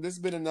 This has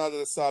been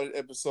another solid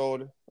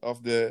episode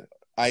of the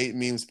I Eat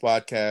Memes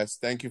podcast.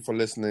 Thank you for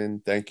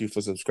listening. Thank you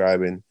for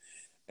subscribing.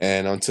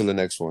 And until the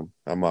next one,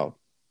 I'm out.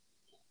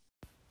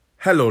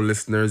 Hello,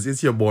 listeners.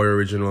 It's your boy,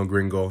 Original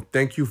Gringo.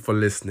 Thank you for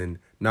listening.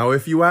 Now,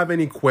 if you have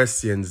any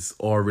questions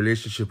or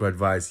relationship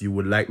advice you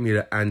would like me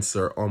to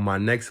answer on my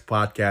next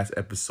podcast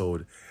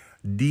episode,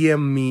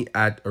 DM me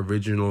at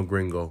Original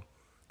Gringo.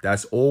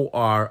 That's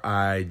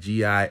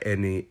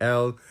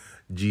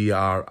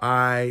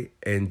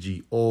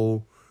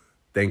ORIGINALGRINGO.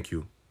 Thank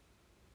you.